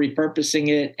stuff, repurposing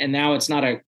it, and now it's not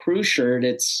a crew shirt,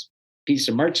 it's a piece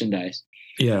of merchandise.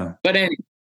 Yeah. But anyway,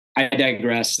 I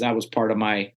digress. That was part of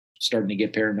my starting to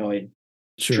get paranoid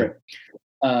trip.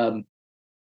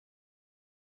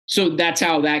 So that's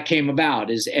how that came about,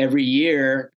 is every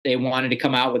year they wanted to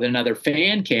come out with another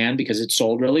fan can because it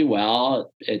sold really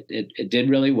well. It did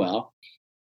really well.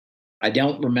 I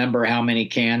don't remember how many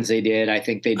cans they did. I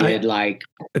think they did I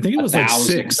think it was like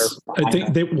 6. I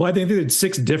think they did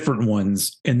 6 different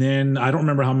ones. And then I don't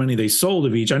remember how many they sold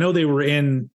of each. I know they were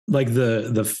in like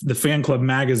the fan club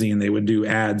magazine. They would do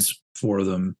ads for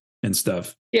them and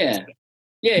stuff. Yeah.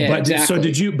 Yeah. But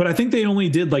exactly. But I think they only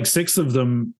did like 6 of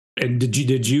them. And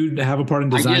did you have a part in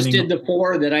designing? I just did the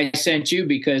 4 that I sent you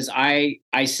because I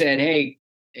said, hey,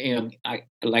 I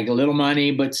like a little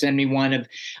money, but send me one of.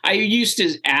 I used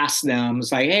to ask them,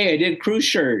 it's like, hey, I did a crew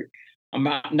shirt. I'm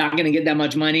not going to get that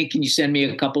much money. Can you send me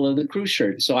a couple of the crew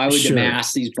shirts? So I would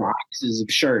amass these boxes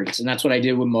of shirts, and that's what I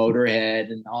did with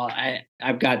Motorhead and all.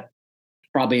 I've got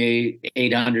probably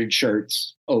 800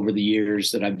 shirts over the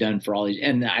years that I've done for all these,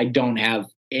 and I don't have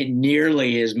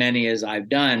nearly as many as I've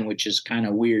done, which is kind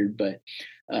of weird. But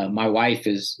my wife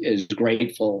is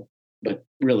grateful, but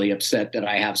really upset that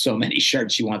I have so many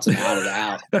shirts. She wants them out of the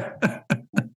house.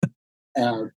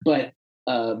 But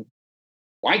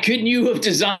why couldn't you have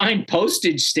designed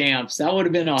postage stamps? That would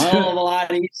have been a hell of a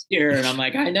lot easier. And I'm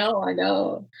like, I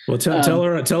know. Well, tell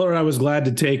her I was glad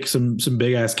to take some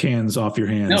big ass cans off your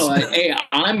hands. No, hey,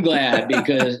 I'm glad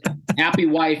because happy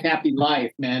wife, happy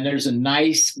life, man. There's a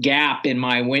nice gap in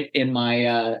my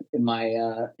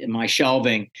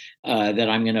shelving that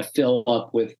I'm going to fill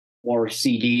up with more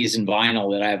CDs and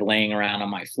vinyl that I have laying around on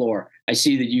my floor. I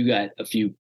see that you got a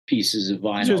few pieces of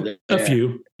vinyl. Just a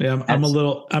few. Yeah, I'm a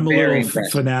little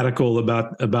fanatical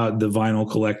about the vinyl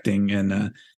collecting,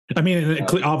 and I mean,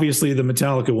 obviously the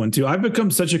Metallica one too. I've become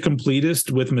such a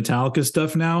completist with Metallica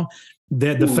stuff now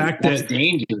that the fact that's that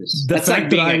dangerous. The that's fact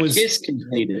like being that I a was Kiss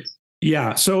completist.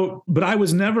 Yeah. So, but I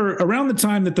was never around the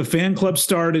time that the fan club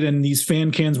started and these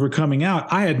fan cans were coming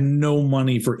out. I had no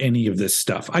money for any of this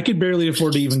stuff. I could barely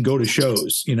afford to even go to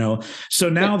shows, you know? So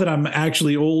now that I'm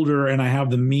actually older and I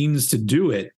have the means to do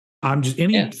it, I'm just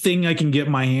anything I can get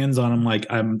my hands on. I'm like,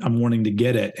 I'm wanting to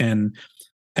get it. And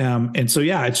so,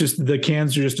 yeah, it's just the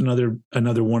cans are just another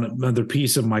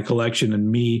piece of my collection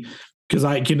and me. Because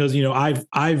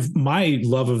my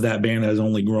love of that band has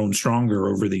only grown stronger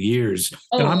over the years.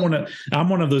 Oh. And I'm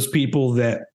one of those people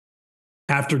that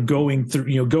after going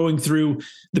through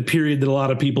the period that a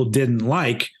lot of people didn't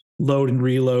like, Load and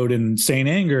Reload and Saint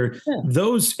Anger,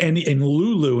 those and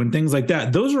Lulu and things like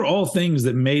that, those are all things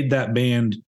that made that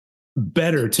band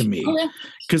better to me.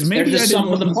 Because maybe they're the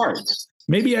sum of the parts.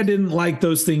 Maybe I didn't like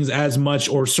those things as much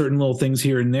or certain little things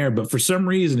here and there, but for some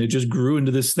reason it just grew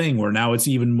into this thing where now it's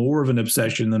even more of an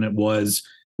obsession than it was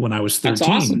when I was 13, that's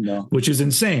awesome, though. Which is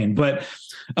insane. But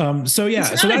so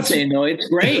yeah, it's so not that's insane, though. It's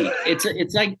great. It's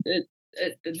like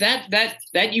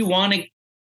that you want to.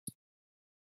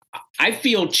 I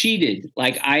feel cheated.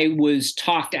 Like I was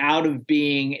talked out of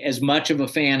being as much of a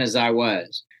fan as I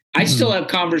was. I still have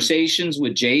conversations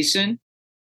with Jason.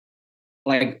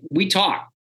 Like we talk.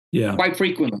 Yeah, quite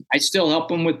frequently. I still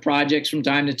help him with projects from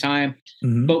time to time,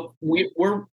 but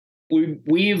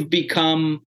we've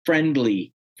become friends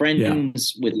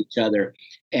with each other,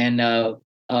 and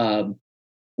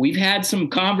we've had some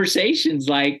conversations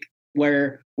like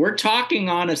where we're talking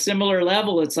on a similar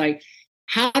level. It's like,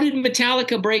 how did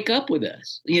Metallica break up with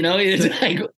us? You know, it's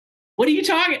like, what are you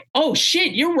talking? Oh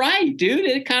shit, you're right, dude.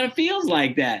 It kind of feels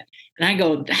like that, and I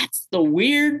go, that's the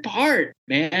weird part,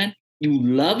 man. You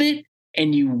love it.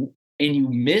 And you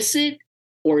miss it,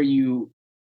 or you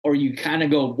kind of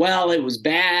go, well, it was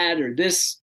bad, or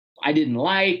this I didn't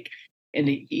like, and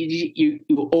you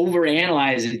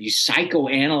overanalyze it, you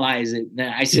psychoanalyze it. And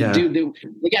I said, dude,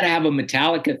 we got to have a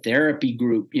Metallica therapy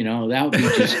group. You know, that would be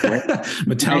just great.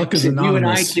 Metallica's Anonymous. You and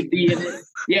I could be in it.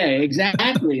 Yeah,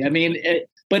 exactly. I mean,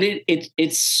 but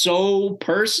it's so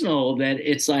personal that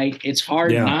it's like it's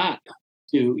hard not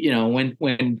to, you know,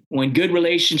 when good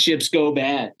relationships go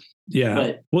bad.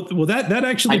 Yeah. But, well, that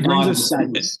actually brings us.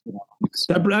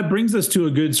 That brings us to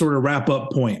a good sort of wrap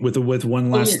up point with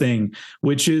one last thing,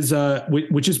 which is I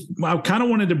kind of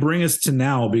wanted to bring us to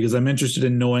now because I'm interested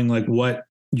in knowing like what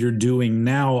you're doing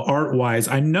now art wise.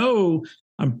 I know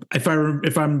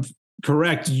if I'm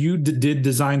correct, you did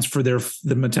designs for the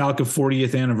Metallica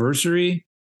 40th anniversary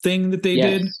thing that they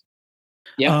did.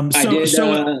 Yeah, I did.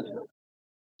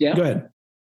 Yeah. Go ahead.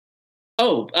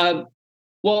 Oh,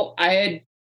 well, I had.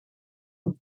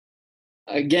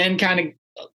 Again, kind of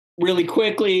really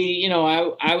quickly, you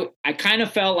know, I kind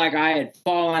of felt like I had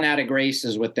fallen out of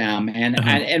graces with them, and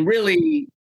and really,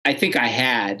 I think I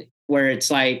had, where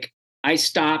it's like I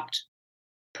stopped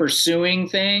pursuing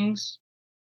things,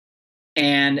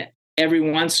 and every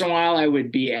once in a while I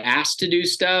would be asked to do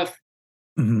stuff,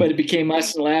 but it became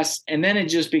less and less, and then it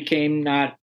just became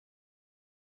not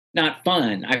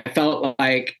fun. I felt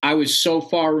like I was so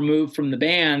far removed from the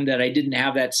band that I didn't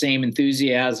have that same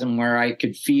enthusiasm where I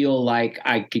could feel like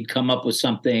I could come up with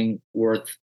something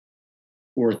worthwhile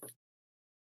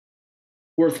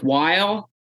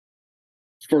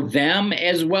for them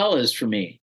as well as for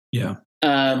me. Yeah.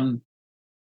 And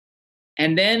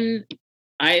then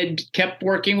I had kept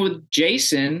working with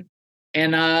Jason,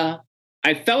 and I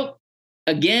felt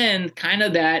again kind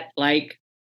of that like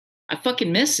I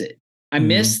fucking miss it. I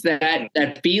miss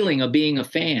that feeling of being a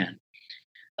fan.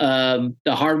 The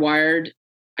Hardwired,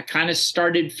 I kind of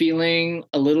started feeling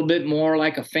a little bit more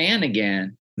like a fan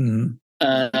again. And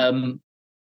I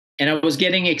was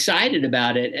getting excited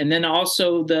about it. And then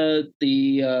also the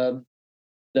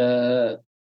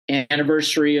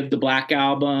anniversary of the Black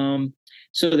Album.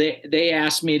 So they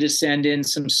asked me to send in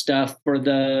some stuff for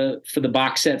the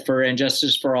box set for And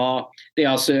Justice for All. They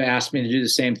also asked me to do the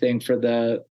same thing for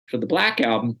the Black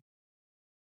Album.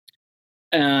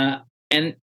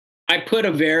 And I put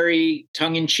a very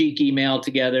tongue-in-cheek email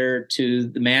together to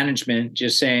the management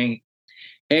just saying,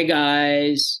 hey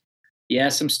guys,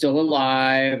 yes, I'm still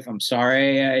alive. I'm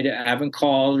sorry I haven't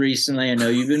called recently. I know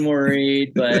you've been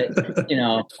worried, but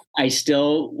I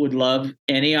still would love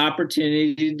any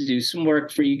opportunity to do some work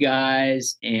for you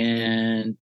guys.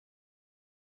 And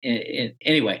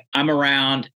anyway, I'm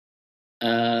around.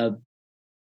 And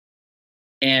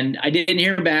I didn't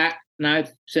hear back, and I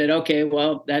said, okay,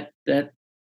 well, I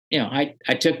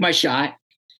took my shot.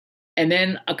 And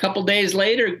then a couple days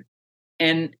later,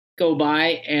 and go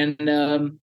by,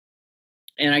 and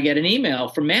I get an email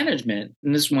from management,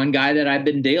 and this one guy that I've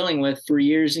been dealing with for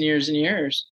years and years and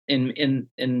years, and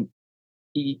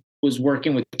he was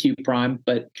working with Q Prime,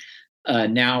 but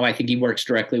now I think he works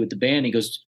directly with the band. He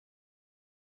goes,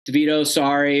 DeVito,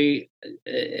 sorry,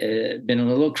 been a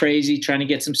little crazy trying to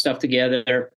get some stuff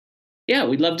together. Yeah,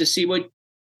 we'd love to see what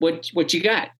you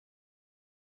got.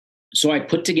 So I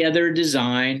put together a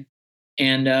design,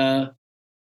 and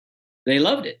they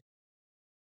loved it.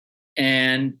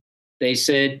 And they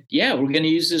said, yeah, we're going to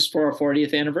use this for our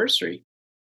 40th anniversary.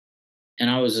 And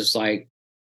I was just like,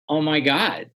 oh my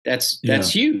God, that's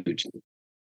huge.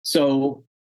 So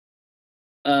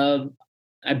I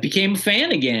became a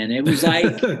fan again. It was like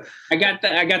I got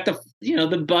the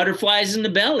the butterflies in the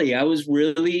belly. I was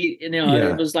really,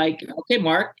 it was like, okay,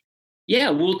 Mark,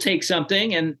 yeah, we'll take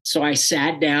something. And so I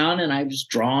sat down and I was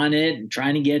drawing it and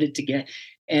trying to get it together.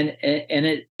 And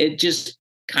it just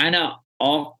kind of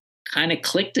all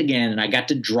clicked again. And I got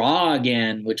to draw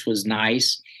again, which was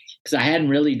nice because I hadn't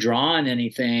really drawn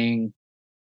anything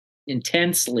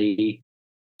intensely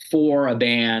for a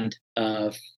band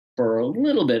for a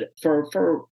little bit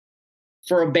for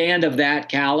a band of that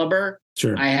caliber.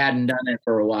 Sure. I hadn't done it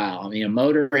for a while. I mean,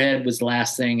 Motorhead was the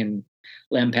last thing, and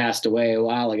Lem passed away a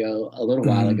little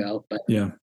while ago. But yeah.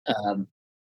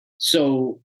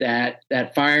 So that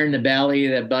fire in the belly,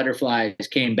 that butterflies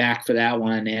came back for that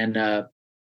one, and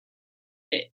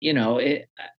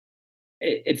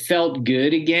it felt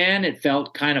good again. It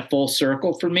felt kind of full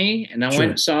circle for me, and I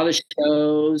went and saw the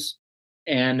shows,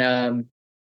 and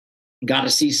got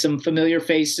to see some familiar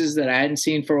faces that I hadn't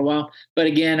seen for a while. But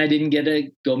again, I didn't get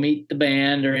to go meet the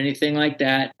band or anything like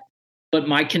that. But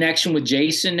my connection with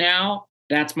Jason now,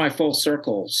 that's my full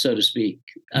circle, so to speak.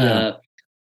 Yeah.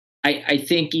 I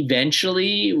think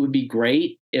eventually it would be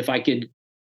great if I could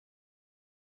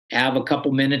have a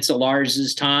couple minutes of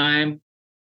Lars's time,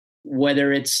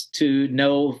 whether it's to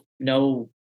no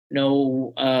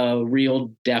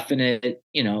real definite,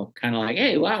 kind of like,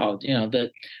 hey, wow,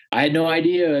 that I had no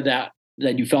idea that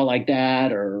you felt like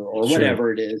that or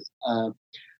whatever it is.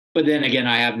 But then again,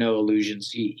 I have no illusions.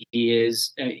 He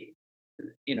is,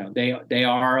 they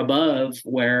are above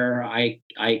where I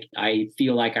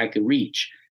feel like I could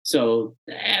reach. So,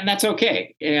 and that's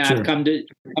okay. Yeah, sure. I've come to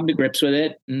grips with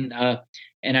it.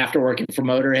 And after working for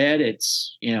Motorhead,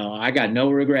 it's, I got no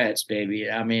regrets, baby.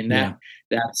 I mean, that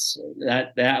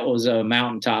was a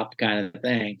mountaintop kind of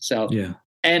thing. So, yeah.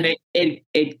 And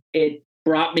it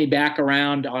brought me back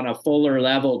around on a fuller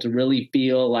level to really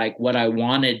feel like what I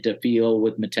wanted to feel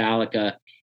with Metallica,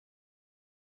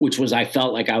 which was I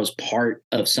felt like I was part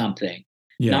of something,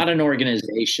 not an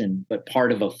organization, but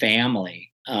part of a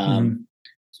family.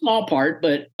 Small part,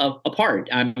 but a part.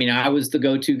 I mean, I was the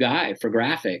go-to guy for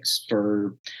graphics,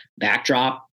 for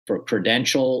backdrop, for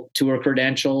tour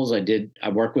credentials. I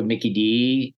worked with Mikkey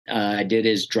Dee. I did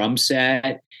his drum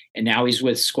set, and now he's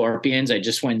with Scorpions. I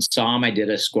just went and saw him. I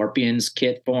did a Scorpions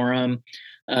kit for him.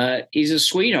 He's a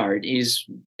sweetheart. He's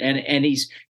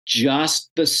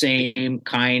just the same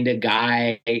kind of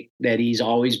guy that he's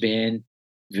always been.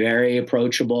 Very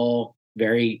approachable,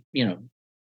 very,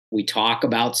 we talk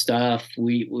about stuff.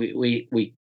 We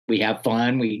have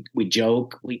fun. We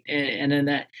joke. And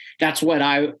then that's what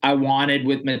I wanted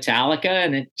with Metallica,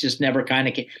 and it just never kind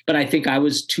of came. But I think I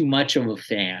was too much of a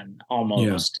fan,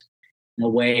 almost in a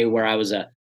way where I was a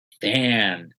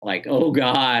fan. Like, oh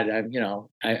God,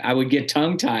 I would get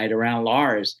tongue tied around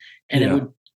Lars, and it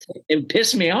would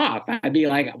piss me off. I'd be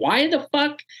like, why the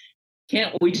fuck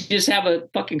can't we just have a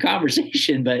fucking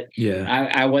conversation? But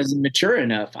I wasn't mature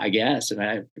enough, I guess.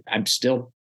 And I'm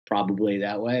still probably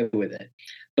that way with it.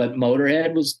 But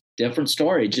Motorhead was a different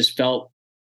story. It just felt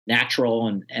natural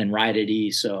and right at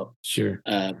ease. So sure.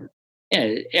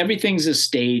 Everything's a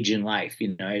stage in life,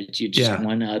 it's just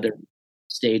one other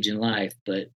stage in life.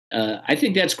 But I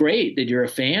think that's great that you're a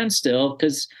fan still,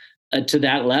 because to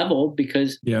that level,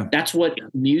 because that's what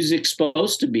music's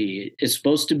supposed to be. It's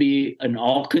supposed to be an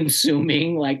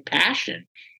all-consuming like passion,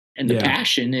 and the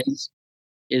passion is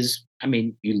I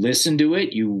mean, you listen to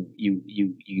it, you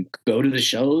go to the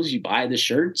shows, you buy the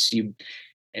shirts, you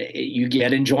you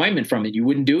get enjoyment from it. You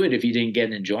wouldn't do it if you didn't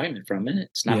get enjoyment from it.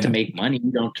 It's not to make money.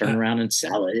 You don't turn around and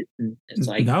sell it. And it's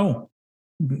like, no.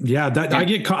 Yeah, I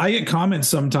get comments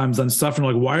sometimes on stuff and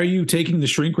like, why are you taking the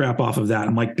shrink wrap off of that?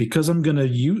 I'm like, because I'm gonna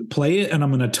play it and I'm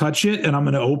gonna touch it and I'm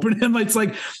gonna open it. It's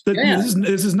like this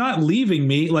is not leaving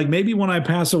me. Like maybe when I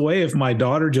pass away, if my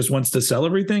daughter just wants to sell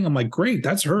everything, I'm like, great,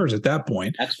 that's hers at that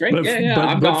point. That's great.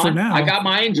 But for now, I got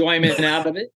my enjoyment out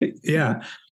of it. Yeah.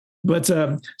 But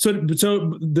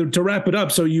to wrap it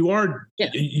up, so you are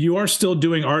still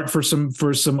doing art for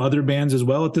some other bands as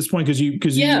well at this point,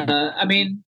 I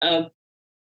mean.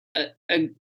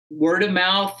 Word of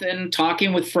mouth and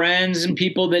talking with friends and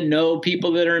people that know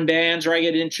people that are in bands, or I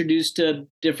get introduced to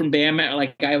different band.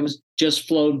 Like I was just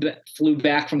flew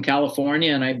back from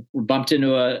California, and I bumped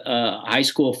into a high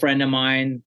school friend of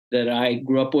mine that I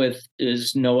grew up with,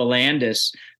 is Noah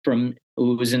Landis, who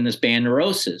was in this band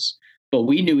Neurosis. But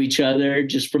we knew each other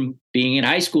just from being in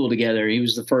high school together. He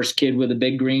was the first kid with a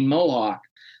big green mohawk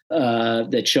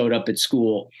that showed up at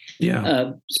school.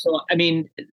 Yeah. So I mean,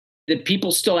 the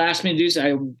people still ask me to do this.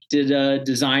 I did a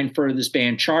design for this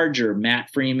band Charger. Matt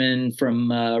Freeman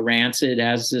from Rancid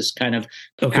has this kind of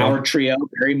power trio,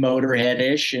 very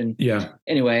Motorhead-ish. And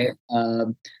anyway,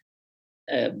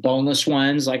 Boneless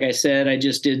Ones, like I said, I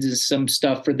just did some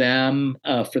stuff for them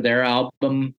for their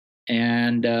album.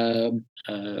 And,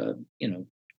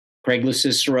 Craig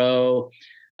LeCicero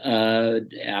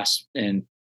asked, and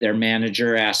their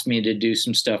manager asked me to do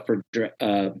some stuff for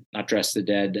not Dress the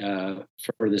Dead,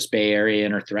 for this Bay Area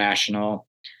International.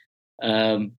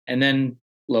 And then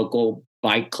local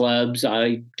bike clubs,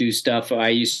 I do stuff. I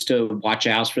used to watch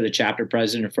a house for the chapter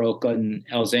president for Oakland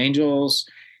Hells Angels.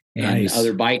 And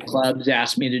other bike clubs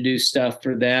asked me to do stuff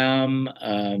for them.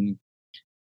 I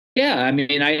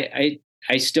mean, I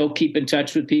still keep in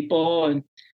touch with people, and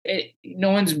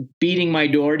no one's beating my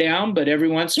door down, but every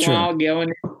once in a while I'll go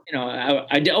and,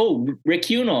 Rick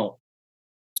Hunel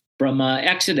from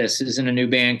Exodus is in a new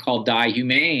band called Die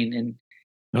Humane. And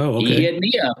he hit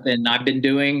me up, and I've been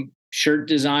doing shirt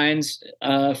designs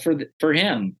for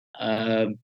him.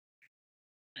 And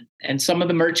some of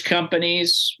the merch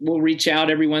companies will reach out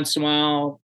every once in a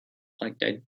while. Like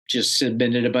I just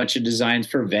submitted a bunch of designs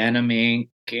for Venom Inc.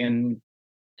 and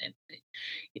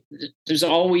there's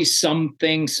always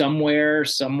something somewhere,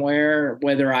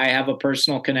 whether I have a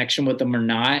personal connection with them or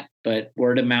not, but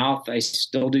word of mouth, I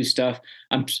still do stuff.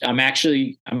 I'm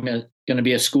going to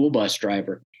be a school bus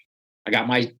driver. I got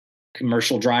my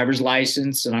commercial driver's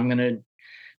license, and I'm going to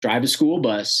drive a school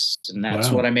bus, and that's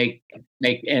what I make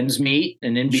ends meet.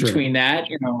 And in between that,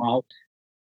 I'll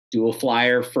do a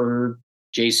flyer for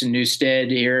Jason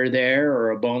Newsted here or there,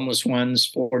 or a Boneless Ones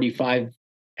 45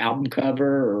 album cover,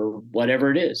 or whatever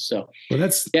it is. So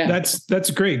that's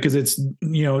great, because it's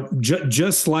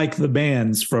just like the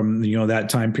bands from that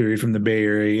time period from the Bay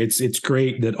Area. It's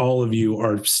great that all of you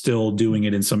are still doing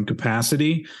it in some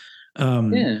capacity.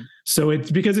 So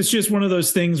it's because it's just one of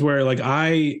those things where, like,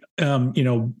 I'm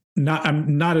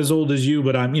not as old as you,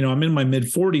 but I'm in my mid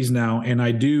 40s now, and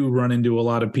I do run into a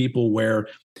lot of people where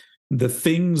the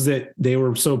things that they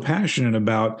were so passionate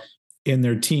about in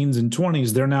their teens and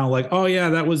 20s, they're now like, oh yeah,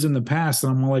 that was in the past.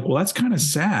 And I'm like, well, that's kind of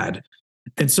sad.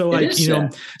 And so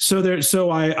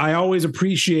I always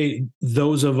appreciate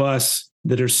those of us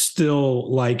that are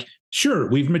still like, sure,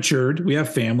 we've matured, we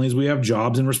have families, we have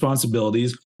jobs and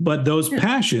responsibilities, but those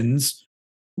passions,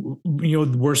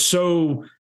 were so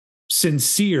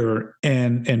sincere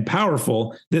and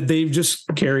powerful that they've just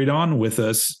carried on with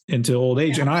us into old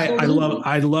age. And I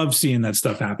love seeing that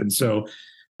stuff happen. So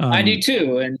I do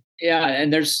too.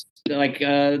 And there's like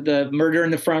the Murder in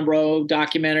the Front Row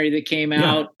documentary that came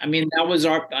out. I mean, that was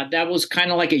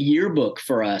kind of like a yearbook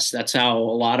for us. That's how a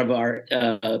lot of our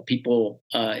people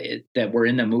that were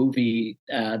in the movie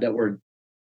that were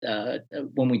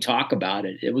when we talk about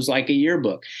it, it was like a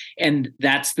yearbook. And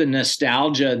that's the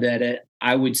nostalgia that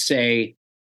I would say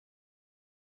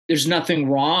there's nothing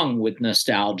wrong with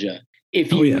nostalgia.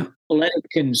 If you let it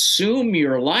consume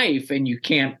your life and you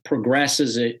can't progress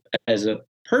as a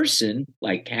person,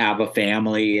 like have a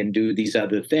family and do these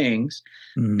other things,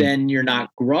 then you're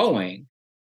not growing.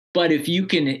 But if you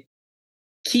can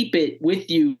keep it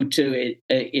with you to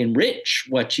enrich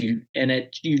what you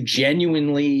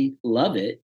genuinely love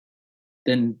it,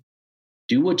 then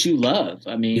do what you love.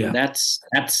 I mean, that's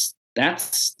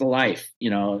the life,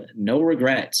 no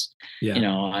regrets.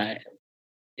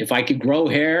 If I could grow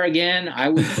hair again, I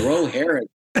would grow hair again.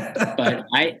 But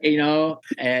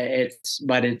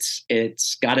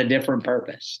it's got a different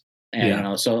purpose.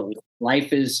 And so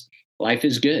life is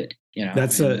good,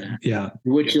 That's do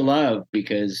what you love,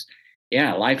 because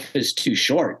life is too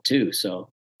short too.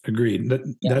 So Agreed.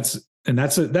 That's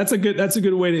a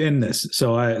good way to end this.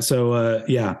 So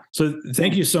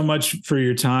thank you so much for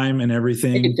your time and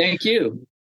everything. Hey, thank you.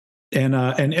 And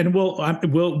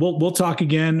we'll talk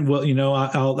again. Well,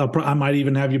 I might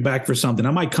even have you back for something.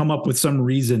 I might come up with some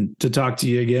reason to talk to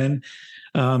you again.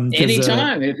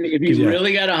 Anytime. If you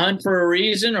really got to hunt for a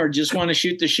reason or just want to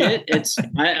shoot the shit,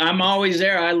 I'm always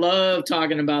there. I love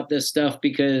talking about this stuff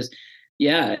because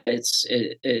I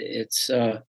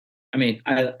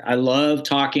love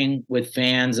talking with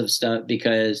fans of stuff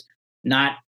because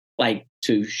not like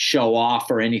to show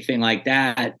off or anything like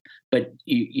that, but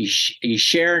you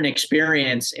share an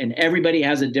experience and everybody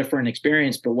has a different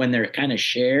experience, but when they're kind of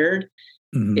shared,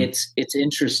 it's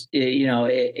interest,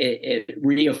 it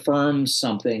reaffirms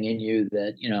something in you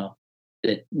that,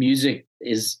 that music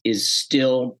is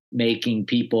still making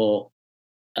people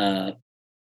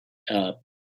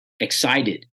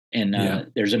excited. And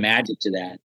there's a magic to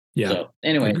that. Yeah. So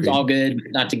anyway, Agreed. It's all good.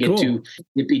 Not to get too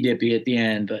dippy at the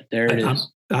end, but there it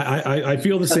is. I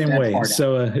feel the same way.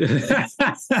 So,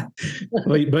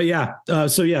 but yeah.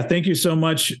 Thank you so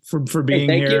much for being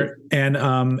here, and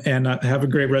have a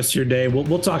great rest of your day.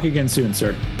 We'll talk again soon,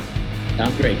 sir.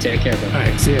 Sounds great. Take care, bro. All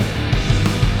right. See you.